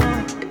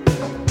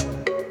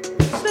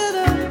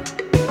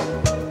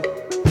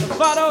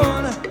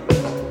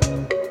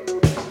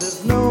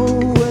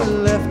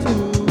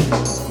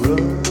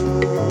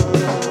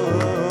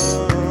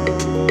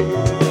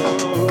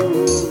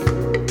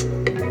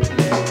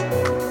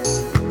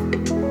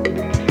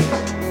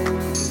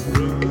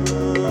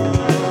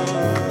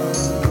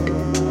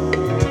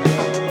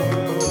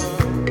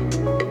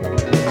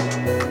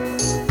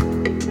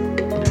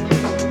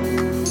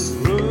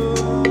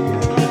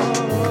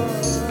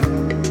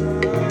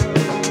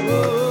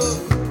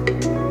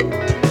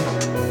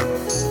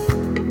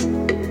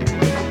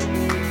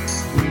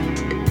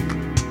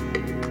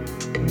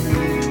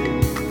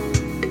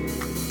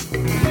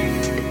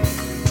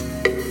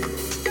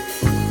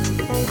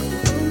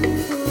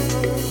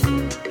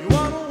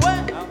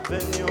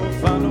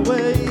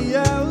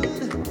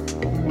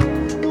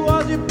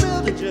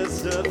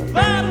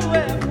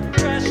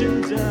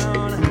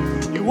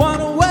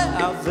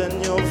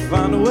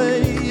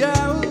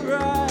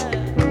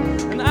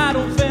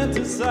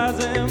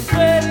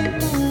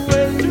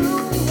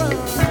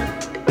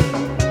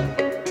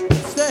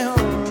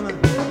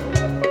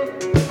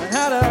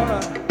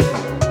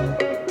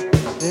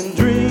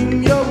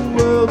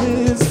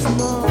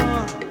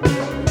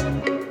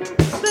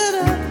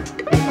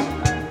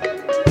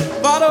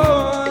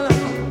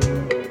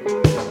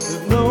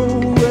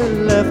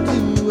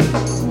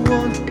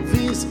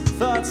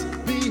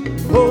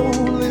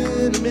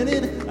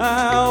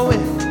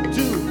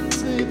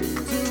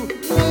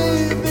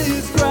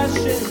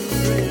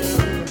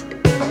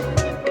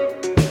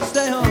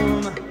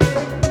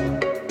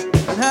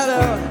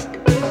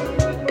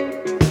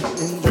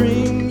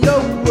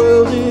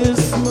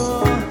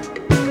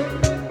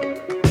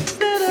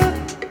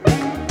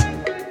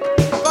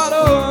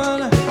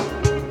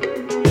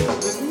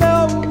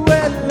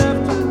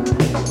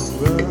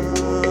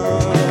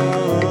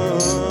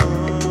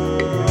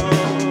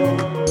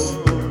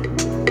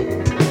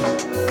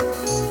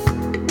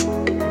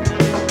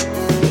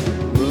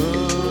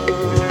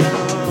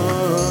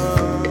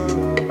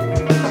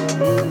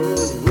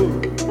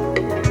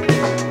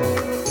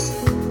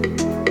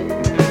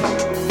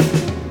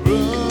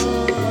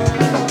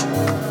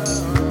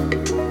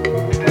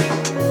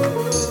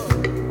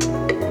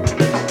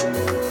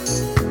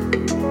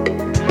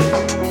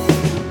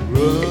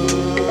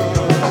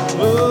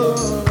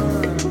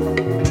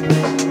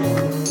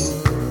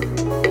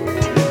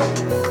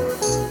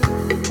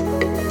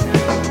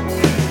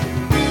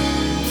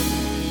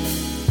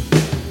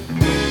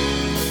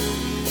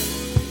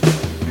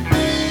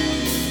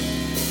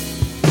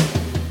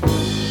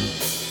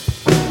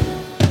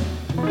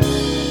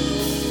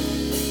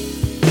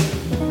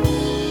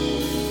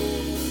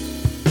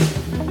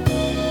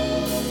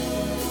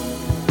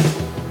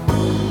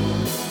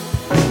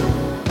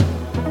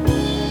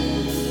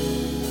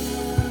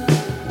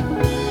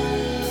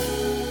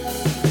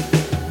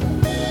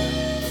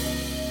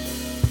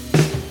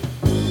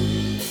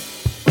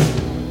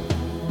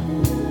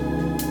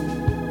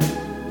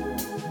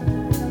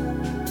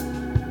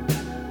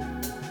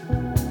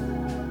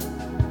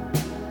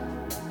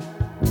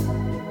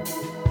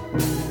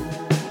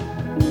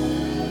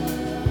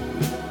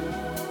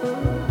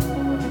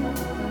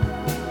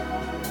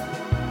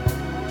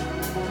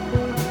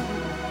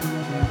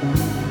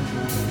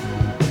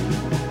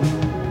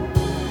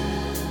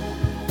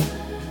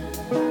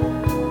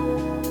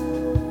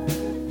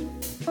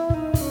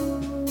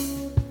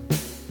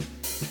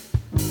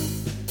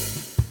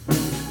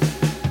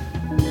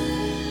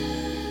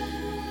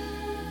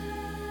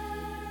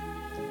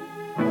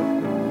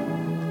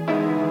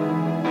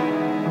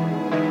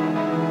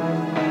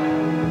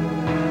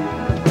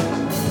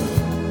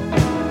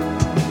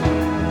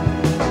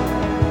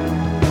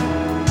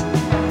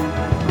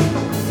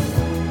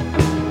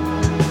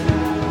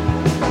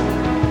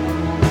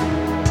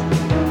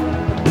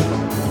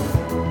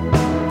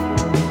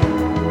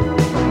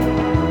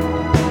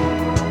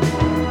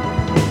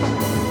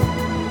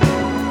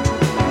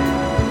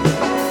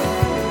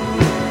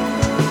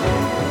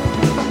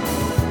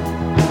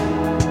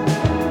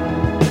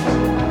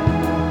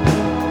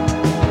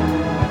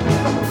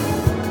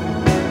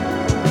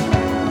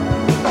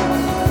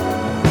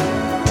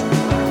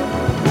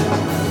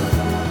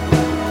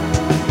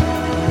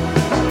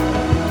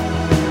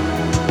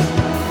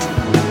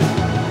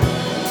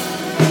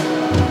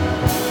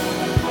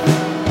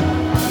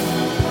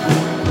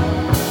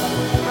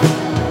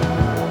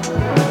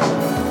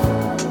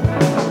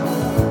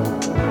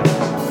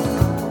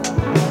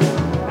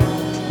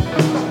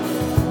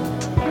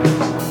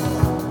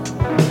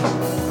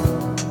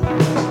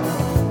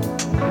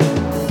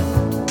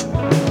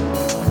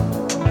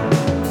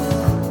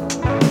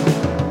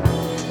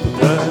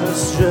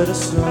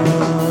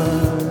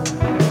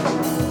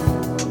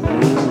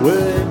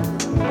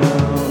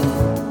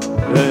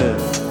that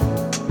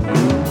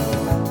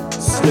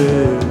you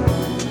stay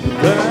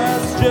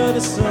past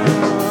Jefferson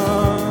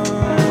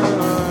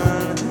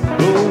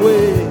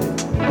away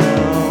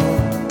now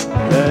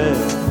that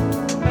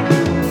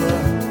you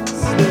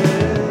stay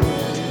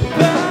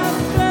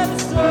past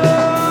Jefferson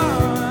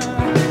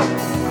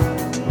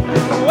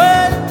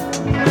away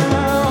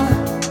now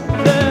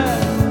that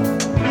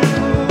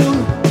you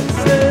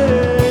stay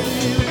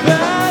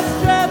past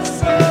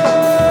Jefferson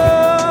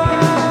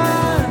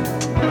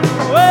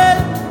away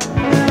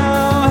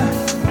now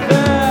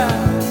that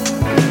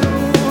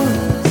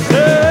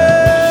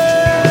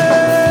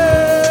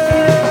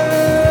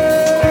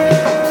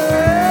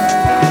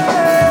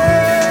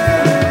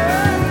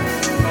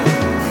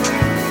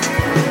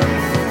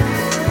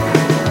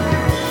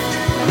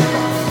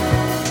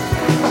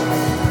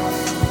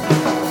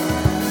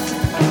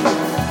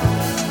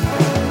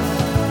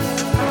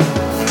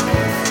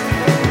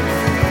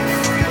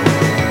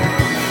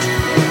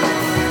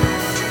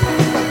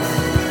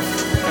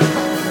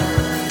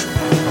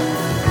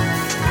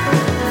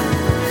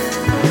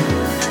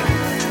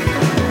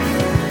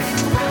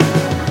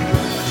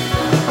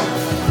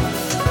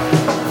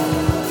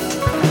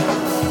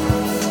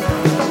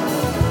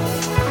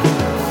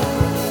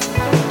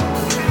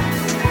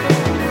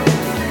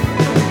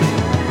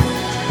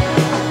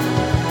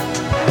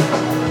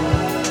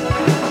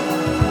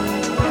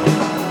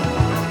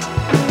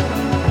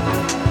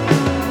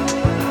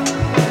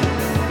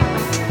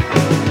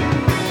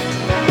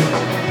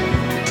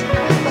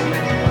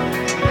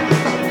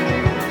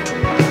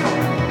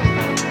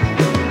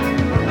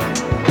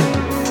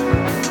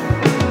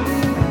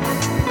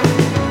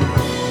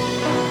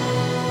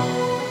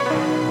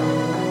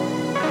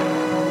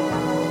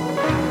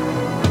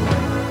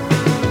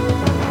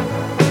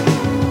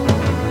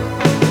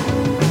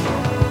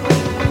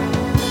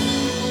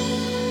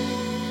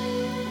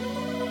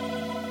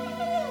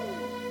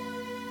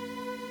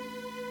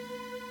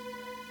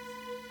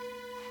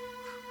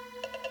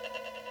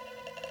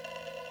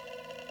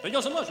Thank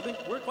y'all so much.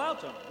 We're Cloud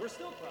Tone. We're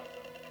still Cloud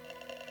Tone.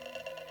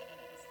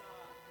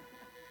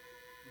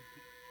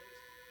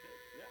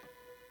 Yeah.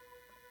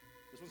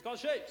 This one's called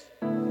Shapes.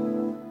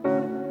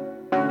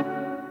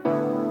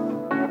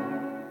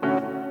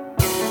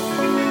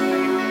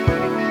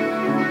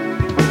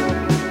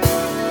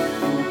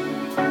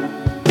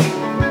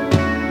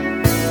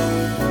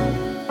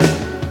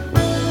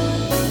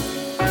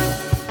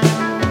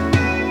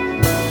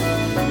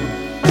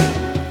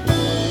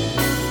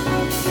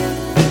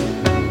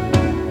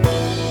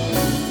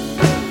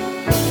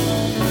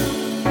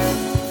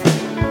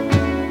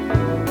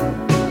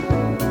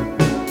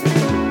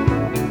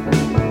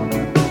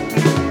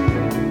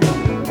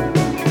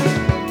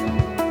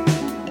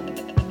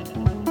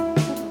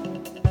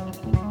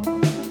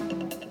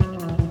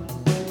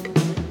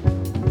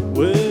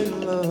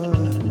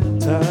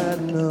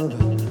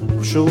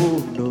 Sure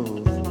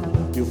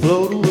enough, you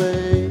float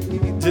away,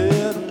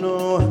 dead or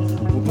no.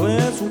 When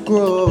plants will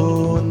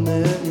grow, and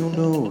then you'll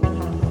know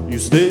you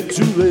stay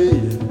too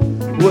late,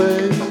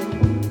 way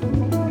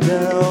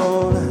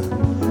down.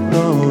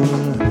 No,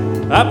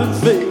 I've been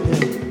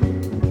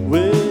fading,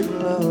 waiting,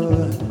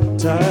 love,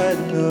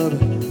 tighten up.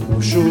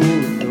 Sure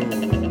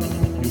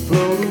enough, you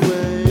float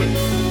away.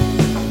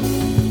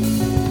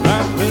 I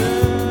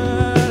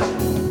bet,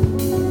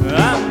 I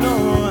know.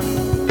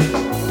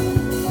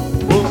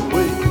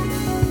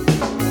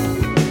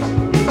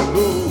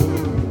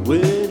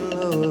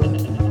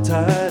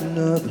 Tighten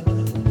up,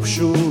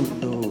 sure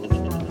enough,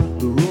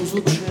 the rules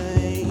will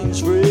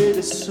change,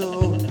 really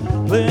so.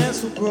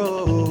 Plants will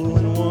grow,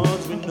 and the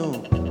ones we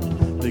know,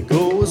 they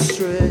go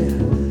astray,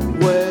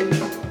 way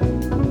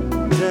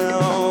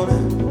down,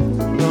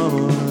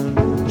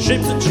 on.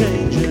 Shapes are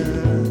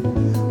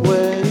changing,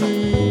 way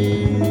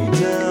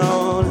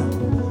down,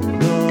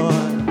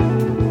 on.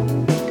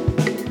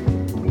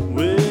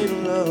 Way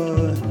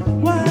low,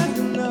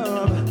 widen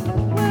up.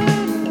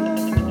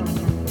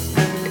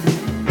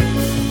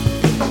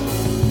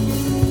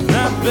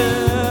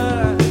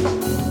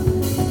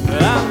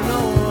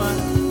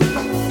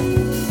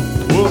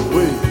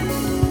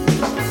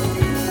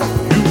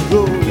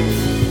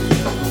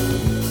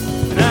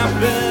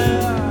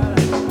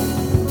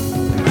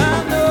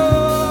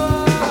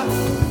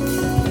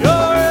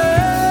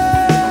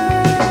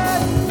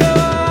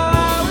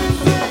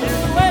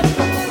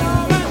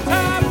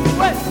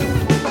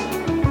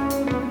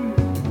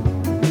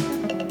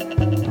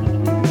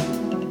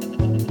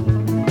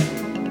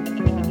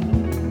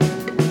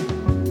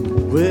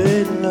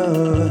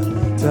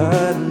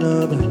 Tighten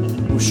up,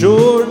 well,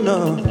 sure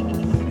enough,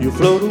 you'll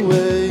float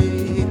away,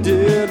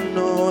 didn't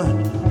know.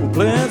 Well,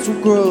 plants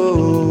will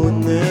grow,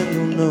 and then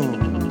you'll know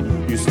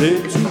you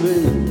stayed too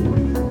late,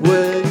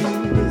 way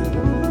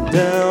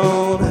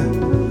down,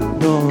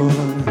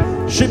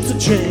 on. Shapes are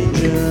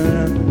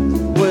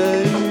changing,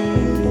 way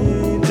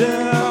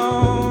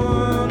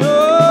down,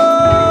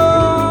 on,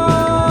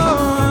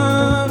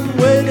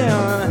 way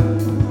down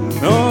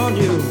on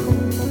you.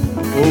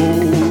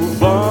 Oh,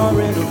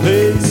 far in the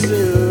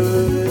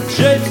places,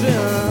 shapes in,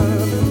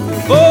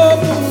 oh,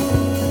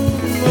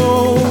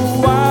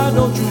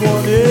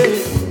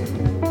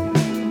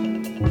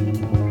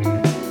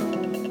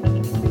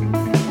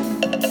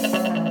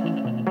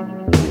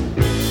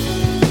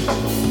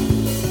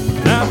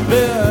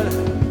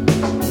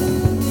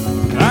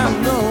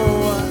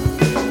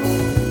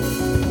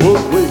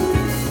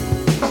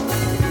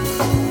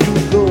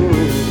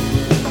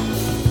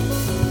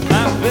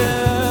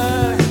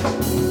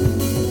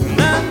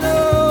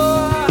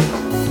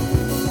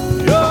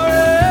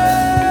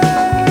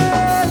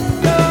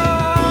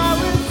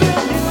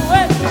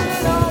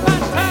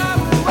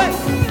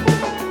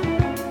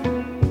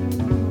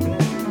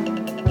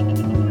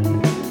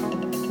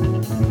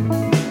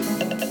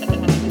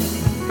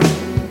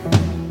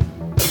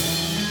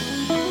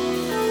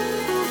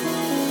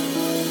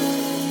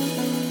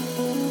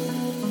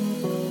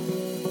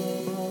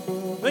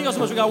 y'all so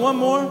much. We got one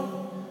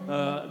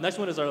more. Next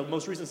one is our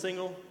most recent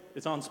single.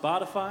 It's on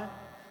Spotify.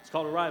 It's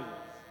called Arrival.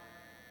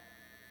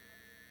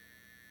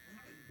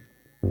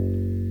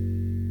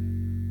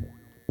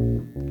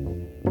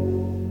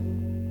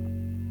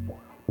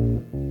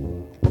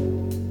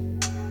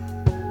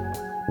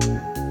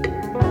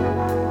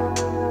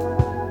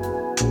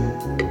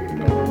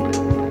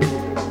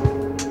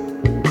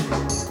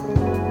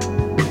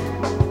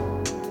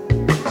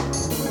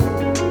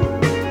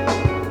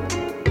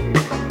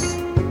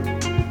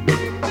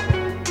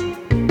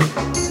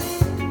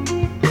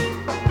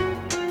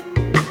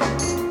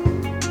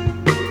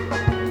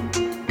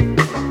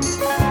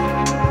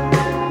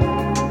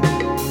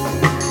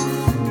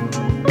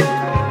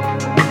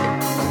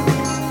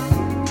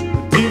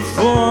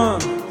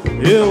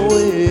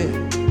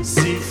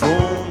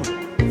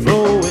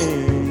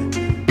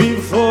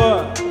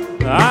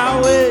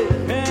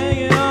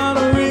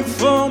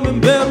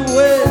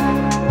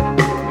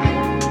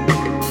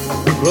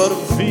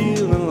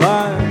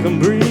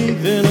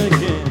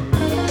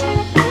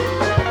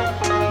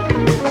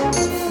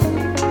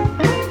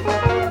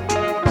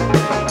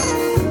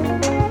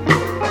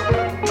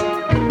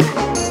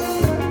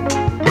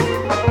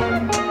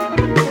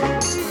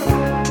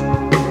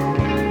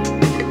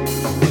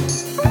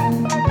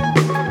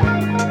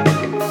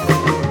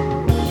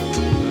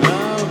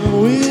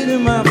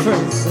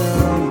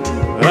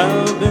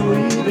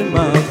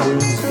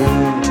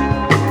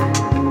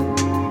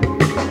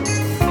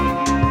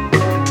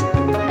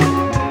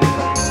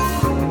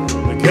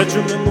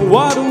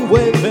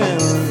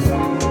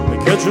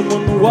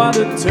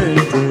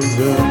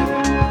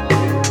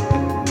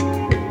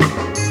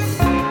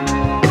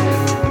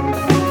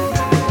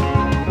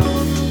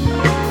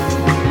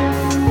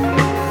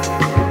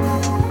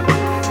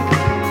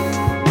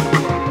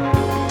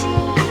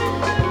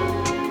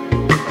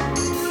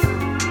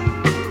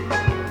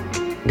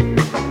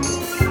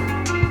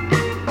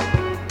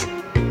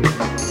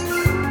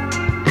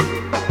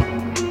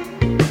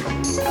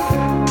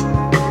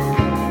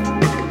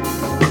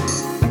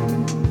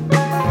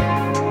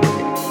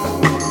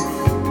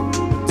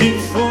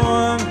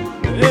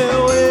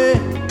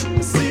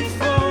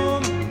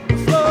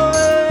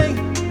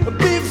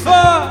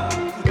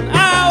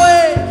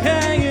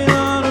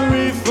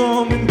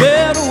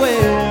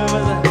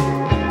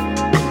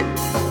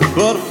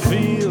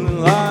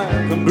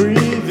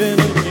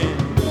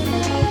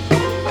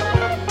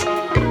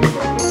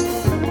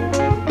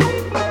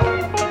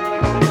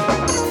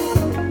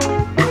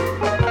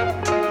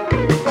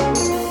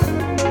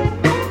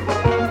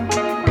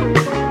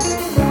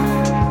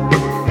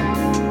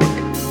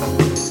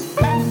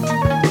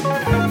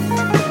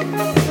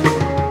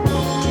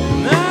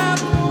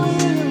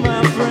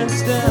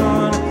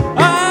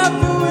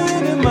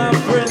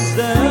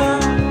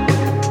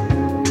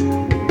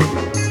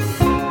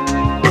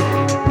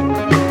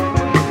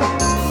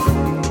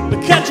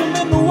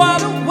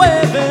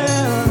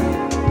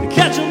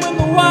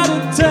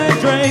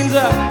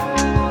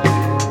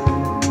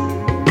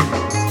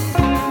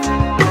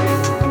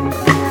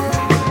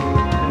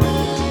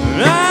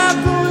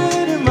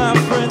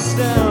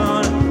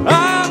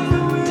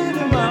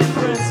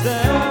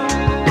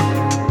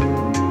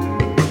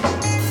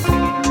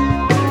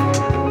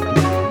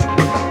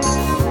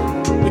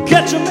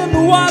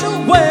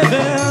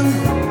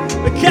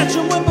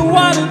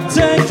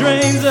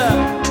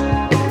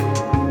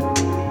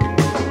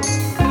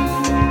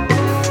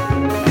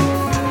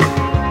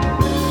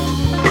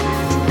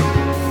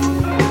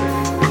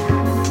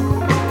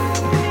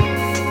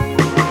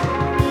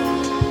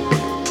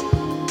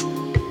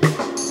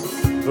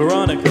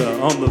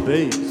 Veronica on the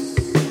bass.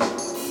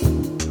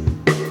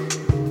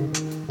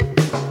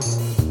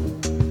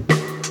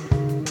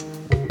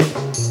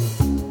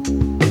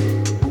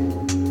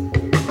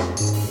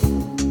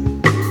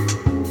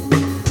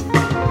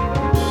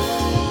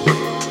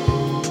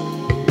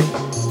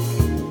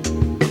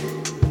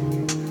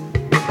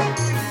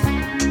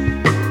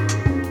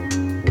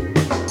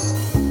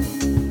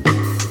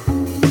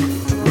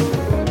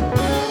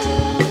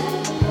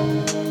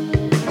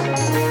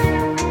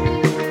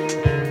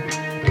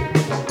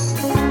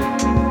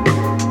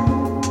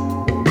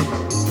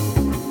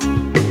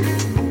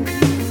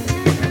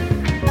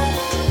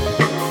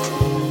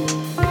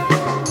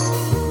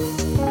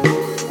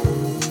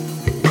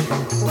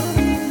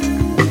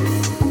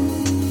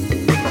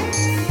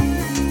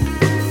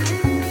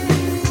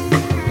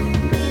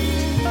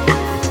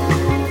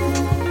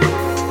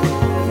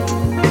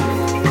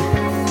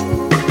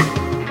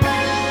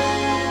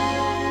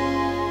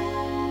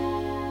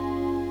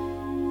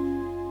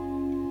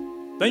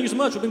 Thank you so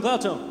much. We've been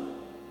Cloud Tone.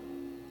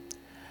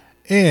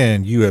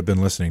 And you have been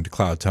listening to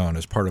Cloud Tone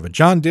as part of a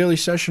John Daly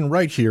session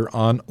right here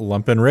on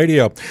Lumpin'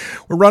 Radio.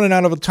 We're running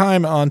out of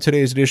time on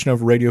today's edition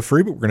of Radio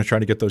Free, but we're going to try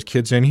to get those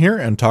kids in here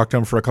and talk to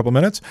them for a couple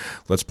minutes.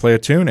 Let's play a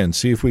tune and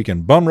see if we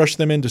can bum rush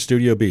them into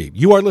Studio B.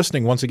 You are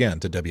listening once again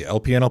to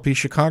WLPNLP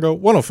Chicago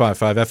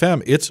 105.5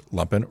 FM. It's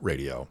Lumpin'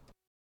 Radio.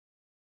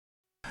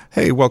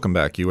 Hey, welcome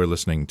back. You are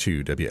listening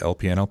to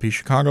WLPNLP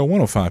Chicago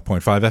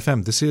 105.5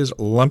 FM. This is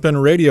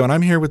Lumpen Radio, and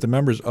I'm here with the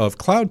members of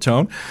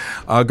Cloudtone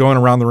going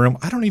around the room.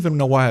 I don't even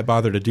know why I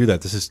bother to do that.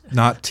 This is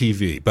not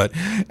TV. But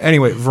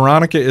anyway,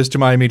 Veronica is to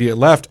my immediate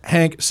left.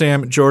 Hank,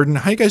 Sam, Jordan.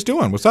 How you guys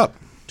doing? What's up?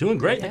 Doing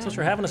great. Thanks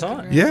for having us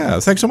on. Yeah,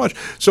 thanks so much.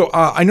 So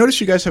I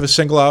noticed you guys have a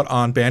single out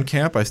on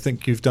Bandcamp. I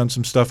think you've done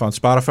some stuff on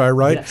Spotify,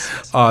 right?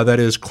 Yes. That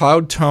is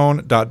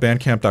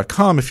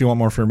cloudtone.bandcamp.com if you want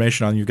more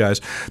information on you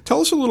guys. Tell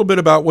us a little bit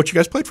about what you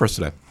guys played for us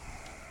today.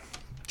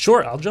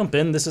 Sure, I'll jump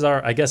in. This is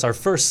our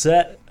first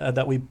set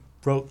that we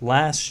wrote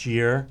last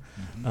year.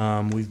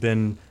 We've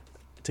been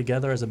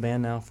together as a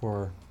band now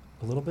for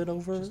a little bit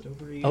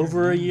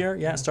over a year.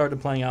 Yeah,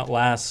 started playing out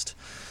last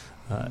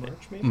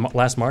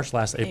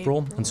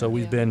April, and so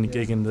we've been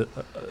gigging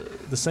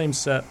the same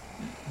set,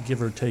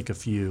 give or take a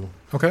few.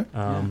 Okay.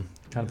 Kind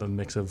of a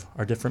mix of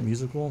our different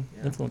musical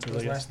influences.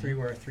 Those last three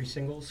were our 3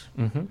 singles.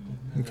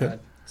 Mm-hmm. Okay.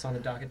 It's on the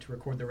docket to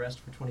record the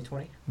rest for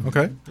 2020.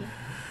 Okay.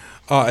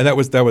 And that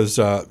was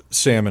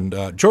Sam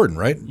and Jordan,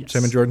 right? Yes.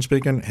 Sam and Jordan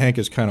speaking. Hank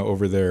is kind of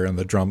over there in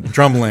the drum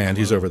land.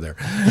 He's over there.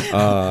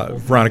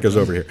 Veronica's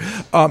over here.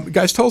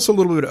 Guys, tell us a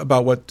little bit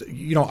about what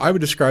I would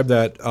describe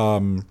that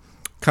kind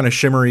of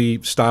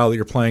shimmery style that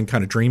you're playing,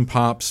 kind of dream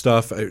pop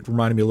stuff. It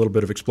reminded me a little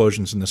bit of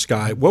Explosions in the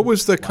Sky. What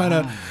was the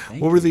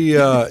what were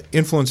the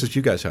influences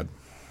you guys had?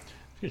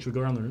 Should we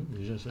go around the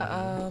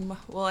room?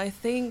 Well, I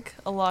think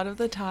a lot of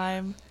the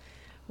time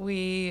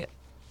we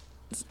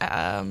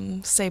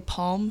say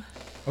Palm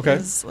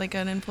is like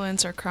an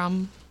influence, or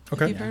Crumb.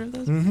 Okay. Have you heard of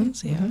those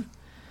bands? Yeah. Mm-hmm.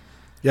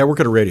 Yeah, I work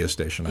at a radio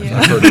station. Yeah.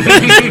 I've heard of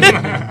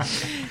that.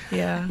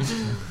 Yeah.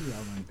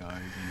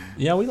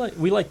 Yeah,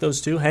 we like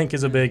those too. Hank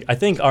is a big. I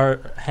think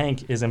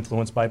Hank is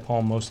influenced by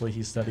Palm mostly.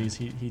 He studies.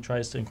 He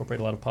tries to incorporate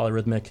a lot of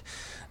polyrhythmic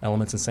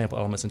elements and sample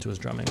elements into his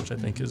drumming, which I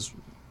think is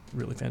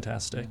really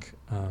fantastic.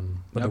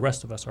 But the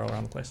rest of us are all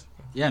around the place.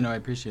 Yeah, no, I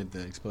appreciate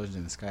the Explosion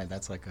in the Sky.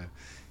 That's like a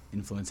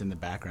influence in the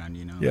background,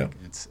 Yeah. Like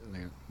it's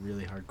like a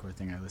really hardcore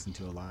thing I listen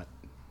to a lot.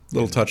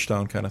 Little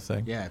touchdown kind of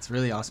thing. Yeah, it's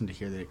really awesome to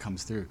hear that it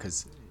comes through,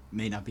 because it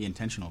may not be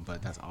intentional,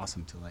 but that's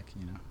awesome to have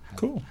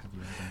Cool. Have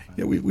you identify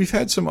Yeah, we've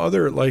had some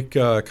other kind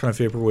of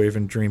vaporwave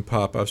and dream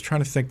pop. I was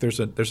trying to think. There's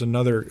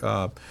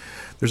another.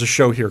 There's a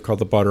show here called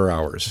the Butter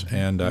Hours,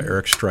 and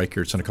Eric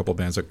Streichert's and a couple of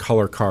bands.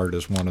 Color Card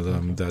is one of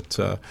them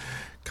that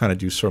kind of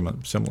do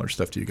some similar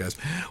stuff to you guys.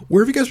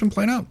 Where have you guys been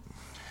playing out?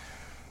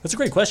 That's a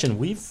great question.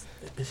 We've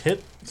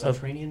hit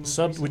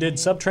we did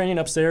Subterranean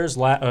upstairs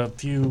a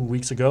few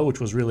weeks ago, which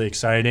was really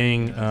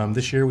exciting.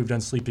 This year we've done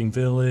Sleeping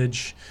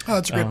Village. Oh,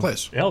 that's a great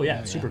place. Oh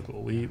yeah, super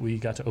cool. We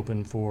got to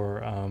open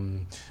for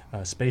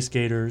Space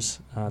Gators,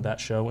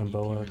 that show in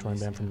Boa, a touring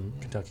band from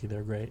Kentucky.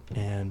 They're great.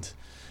 And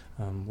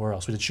where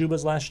else? We did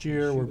Shubas last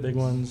year. Were big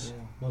ones.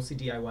 Yeah, mostly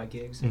DIY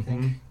gigs, I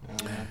think. A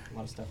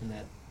lot of stuff in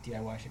that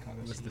DIY Chicago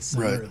It was scene. the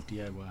summer Right. of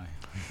DIY.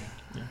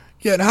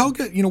 Yeah, and how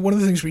good, one of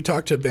the things we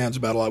talk to bands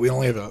about a lot, we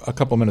only have A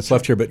couple minutes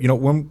left here, but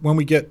when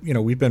we get,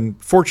 we've been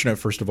fortunate,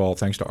 first of all,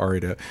 thanks to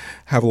Ari, to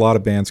have a lot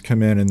of bands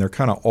come in, and they're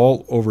kind of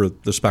all over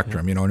the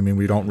spectrum. You know what I mean?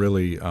 We don't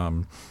really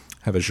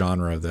have a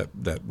genre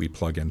that we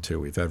plug into.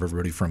 We've had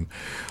everybody from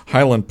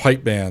Highland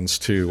pipe bands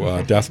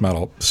to death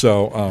metal,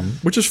 so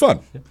which is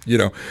fun,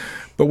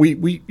 But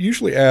we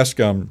usually ask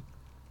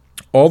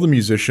all the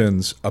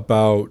musicians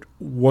about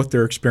what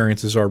their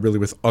experiences are really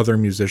with other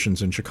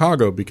musicians in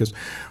Chicago, because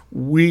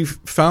we've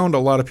found a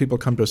lot of people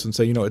come to us and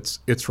say,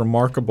 it's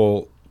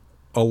remarkable.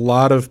 A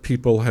lot of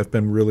people have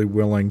been really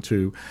willing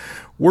to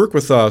work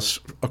with us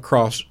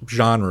across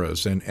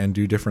genres and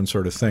do different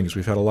sort of things.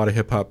 We've had a lot of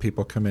hip-hop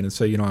people come in and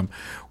say, I'm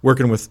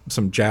working with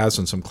some jazz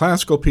and some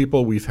classical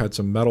people. We've had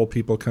some metal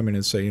people come in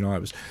and say, I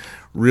was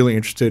really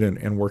interested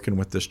in working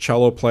with this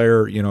cello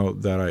player,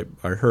 that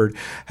I heard.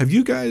 Have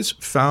you guys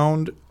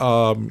found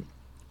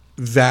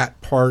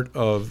that part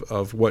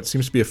of what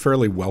seems to be a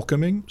fairly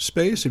welcoming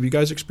space? Have you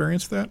guys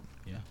experienced that?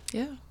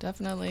 Yeah,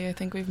 definitely. I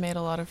think we've made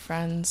a lot of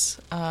friends.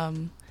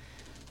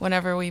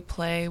 Whenever we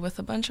play with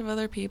a bunch of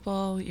other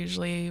people,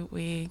 usually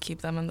we keep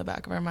them in the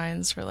back of our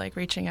minds for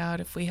reaching out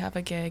if we have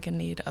a gig and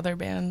need other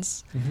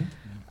bands.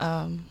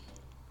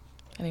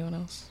 Anyone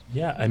else?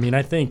 Yeah, I mean,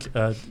 I think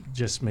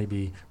just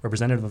maybe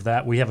representative of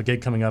that, we have a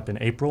gig coming up in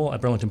April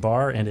at Burlington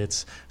Bar, and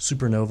it's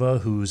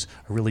Supernova, who's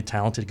a really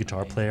talented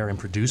guitar player and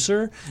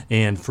producer,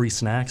 and Free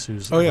Snacks,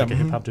 who's a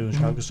hip-hop duo in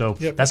Chicago. So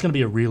that's going to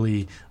be a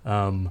really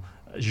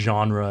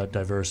genre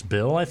diverse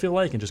bill, I feel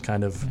like, and just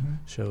kind of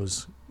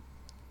shows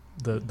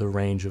the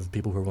range of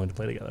people who are willing to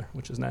play together,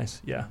 which is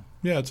nice. Yeah,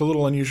 it's a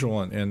little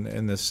unusual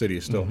in this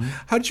city still.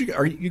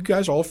 Are you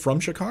guys all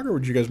from Chicago, or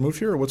did you guys move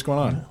here, or what's going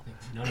on?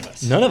 None of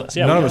us. None of us.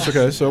 Yeah, none of us.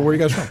 Okay, so where are you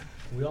guys from?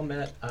 We all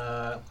met.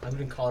 I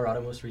lived in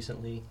Colorado most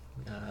recently.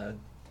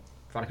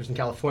 Veronica's from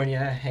California.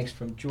 Hank's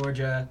from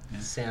Georgia.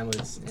 Sam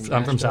was in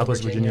I'm from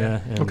Southwest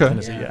Virginia and Okay.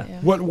 Tennessee. Yeah.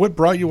 What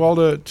brought you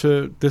all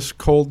to this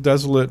cold,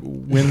 desolate,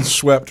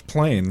 windswept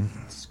plain?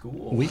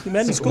 School. We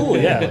met in school.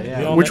 Yeah.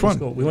 We all Which met in one?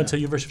 school. We went to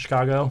University of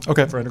Chicago.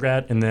 Okay. For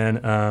undergrad, and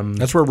then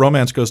That's where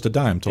romance goes to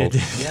die, I'm told.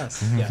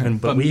 Yes. Yeah.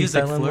 but we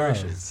music fell in love.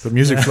 flourishes. But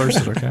music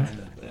flourishes, okay.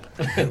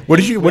 What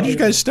did you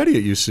guys study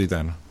at UC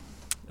then?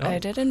 I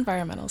did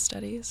environmental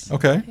studies.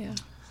 Okay. Yeah.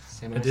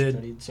 Sam I and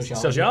did studied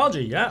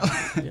sociology. Yeah.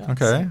 Yeah.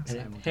 Okay.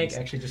 And Hank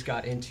actually just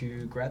got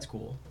into grad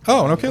school.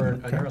 Oh, no for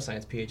kidding. a Okay.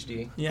 neuroscience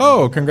PhD. Yeah.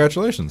 Oh,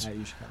 congratulations.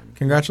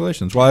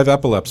 Congratulations. Well, I have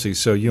epilepsy,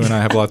 so you and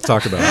I have a lot to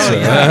talk about. So.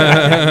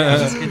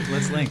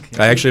 Let's link.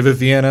 I actually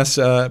have a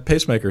VNS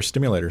pacemaker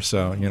stimulator,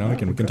 so we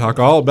can talk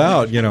all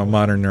about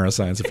modern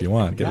neuroscience if you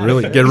want. Get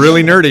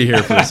really nerdy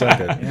here for a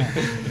second.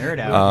 Nerd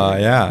out.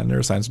 Yeah,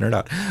 neuroscience nerd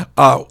out.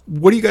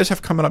 What do you guys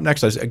have coming up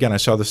next? I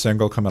saw the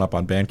single coming up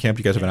on Bandcamp.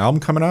 You guys have an album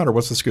coming out, or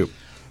what's the scoop?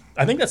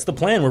 I think that's the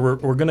plan.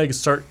 We're going to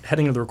start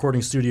heading to the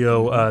recording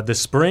studio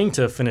this spring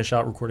to finish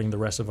out recording the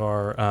rest of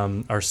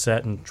our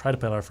set and try to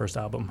put out our first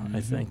album. I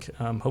think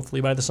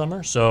hopefully by the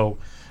summer. So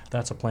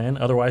that's a plan.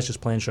 Otherwise,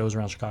 just playing shows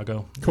around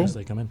Chicago as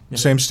they come in. Yeah.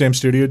 Same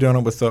studio, doing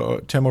it with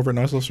Tim over at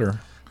Noiseless, or?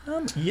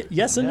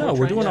 Yes and no.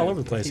 We're doing all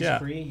over the place. If Yeah.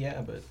 he's free,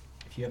 yeah, but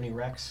if you have any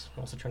recs,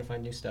 we're also trying to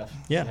find new stuff.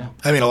 Yeah.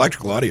 I mean,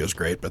 electrical audio is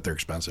great, but they're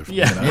expensive.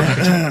 Yeah.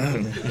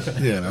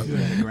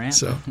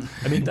 So,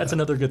 I mean, that's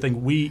another good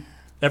thing.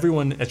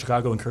 Everyone at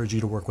Chicago encouraged you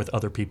to work with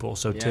other people.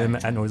 So Tim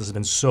at Noiseless has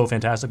been so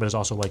fantastic, but it's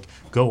also like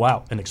go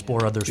out and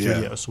explore other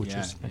studios, which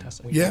is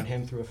fantastic. We found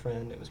him through a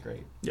friend. It was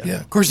great. Yeah.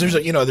 Of course, there's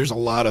a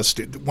lot of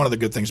one of the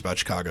good things about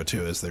Chicago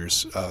too is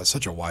there's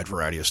such a wide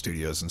variety of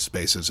studios and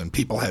spaces, and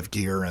people have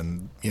gear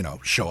and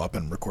show up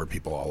and record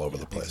people all over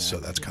the place. Exactly.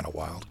 So that's kind of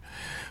wild.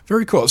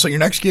 Very cool. So your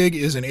next gig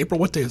is in April.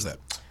 What day is that?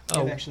 We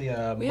have actually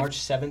March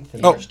 7th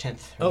and March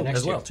 10th. Oh, next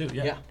as well year. too.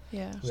 Yeah.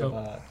 Yeah. We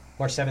have,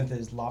 March 7th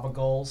is Lava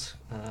Goals,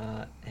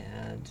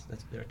 and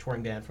they're a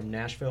touring band from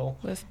Nashville.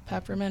 With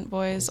Peppermint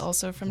Boys,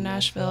 also from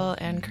Nashville,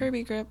 and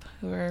Kirby Grip,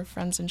 who are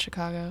friends in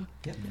Chicago.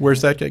 Yep.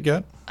 Where's that gig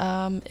at?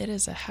 It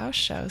is a house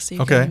show, so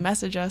you can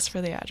message us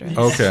for the address.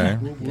 Okay.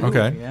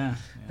 Okay. Yeah.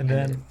 And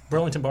then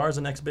Burlington Bar is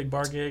the next big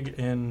bar gig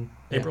in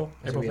April.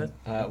 April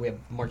 5th. We have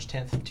March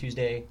 10th,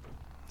 Tuesday.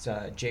 It's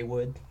Jay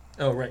Wood.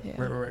 Oh, right. Yeah.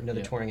 Right.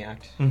 Another touring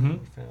act Mm-hmm. we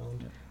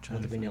found. I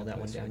don't think we nailed that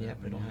one down yet,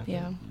 but it'll happen.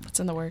 Yeah, it's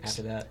in the works.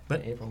 After that,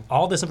 But in April.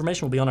 all this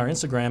information will be on our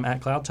Instagram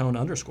at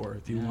cloudtone_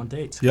 if you want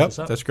dates. Yep,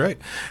 that's great.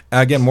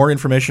 Again, more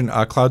information,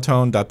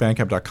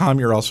 cloudtone.bandcamp.com.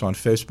 You're also on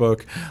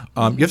Facebook.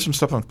 You have some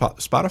stuff on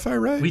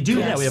Spotify, right? We do,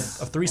 yeah. We have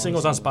 3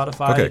 singles on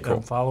Spotify. Okay,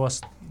 cool. Follow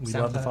us. We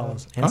love the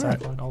follows. And all right,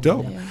 SoundCloud,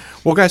 dope. Yeah.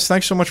 Well, guys,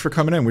 thanks so much for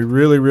coming in. We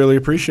really, really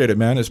appreciate it,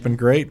 man. It's been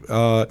great.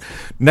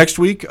 Next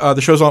week,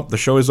 the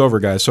show is over,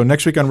 guys. So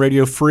next week on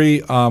Radio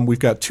Free, we've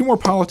got 2 more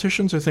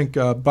politicians. I think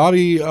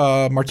Bobby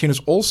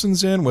Martinez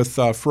Olson's in with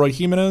Freud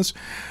Jimenez.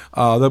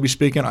 They'll be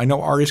speaking. I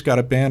know Ari's got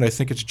a band. I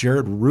think it's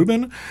Jared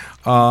Rubin.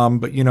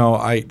 But,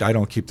 I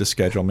don't keep the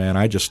schedule, man.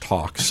 I just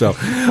talk. So,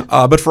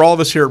 but for all of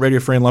us here at Radio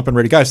Free and Lumpen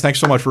Radio, guys, thanks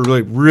so much. We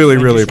really, really,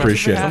 really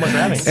appreciate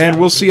it. And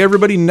we'll see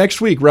everybody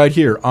next week right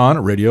here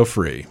on Radio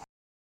Free.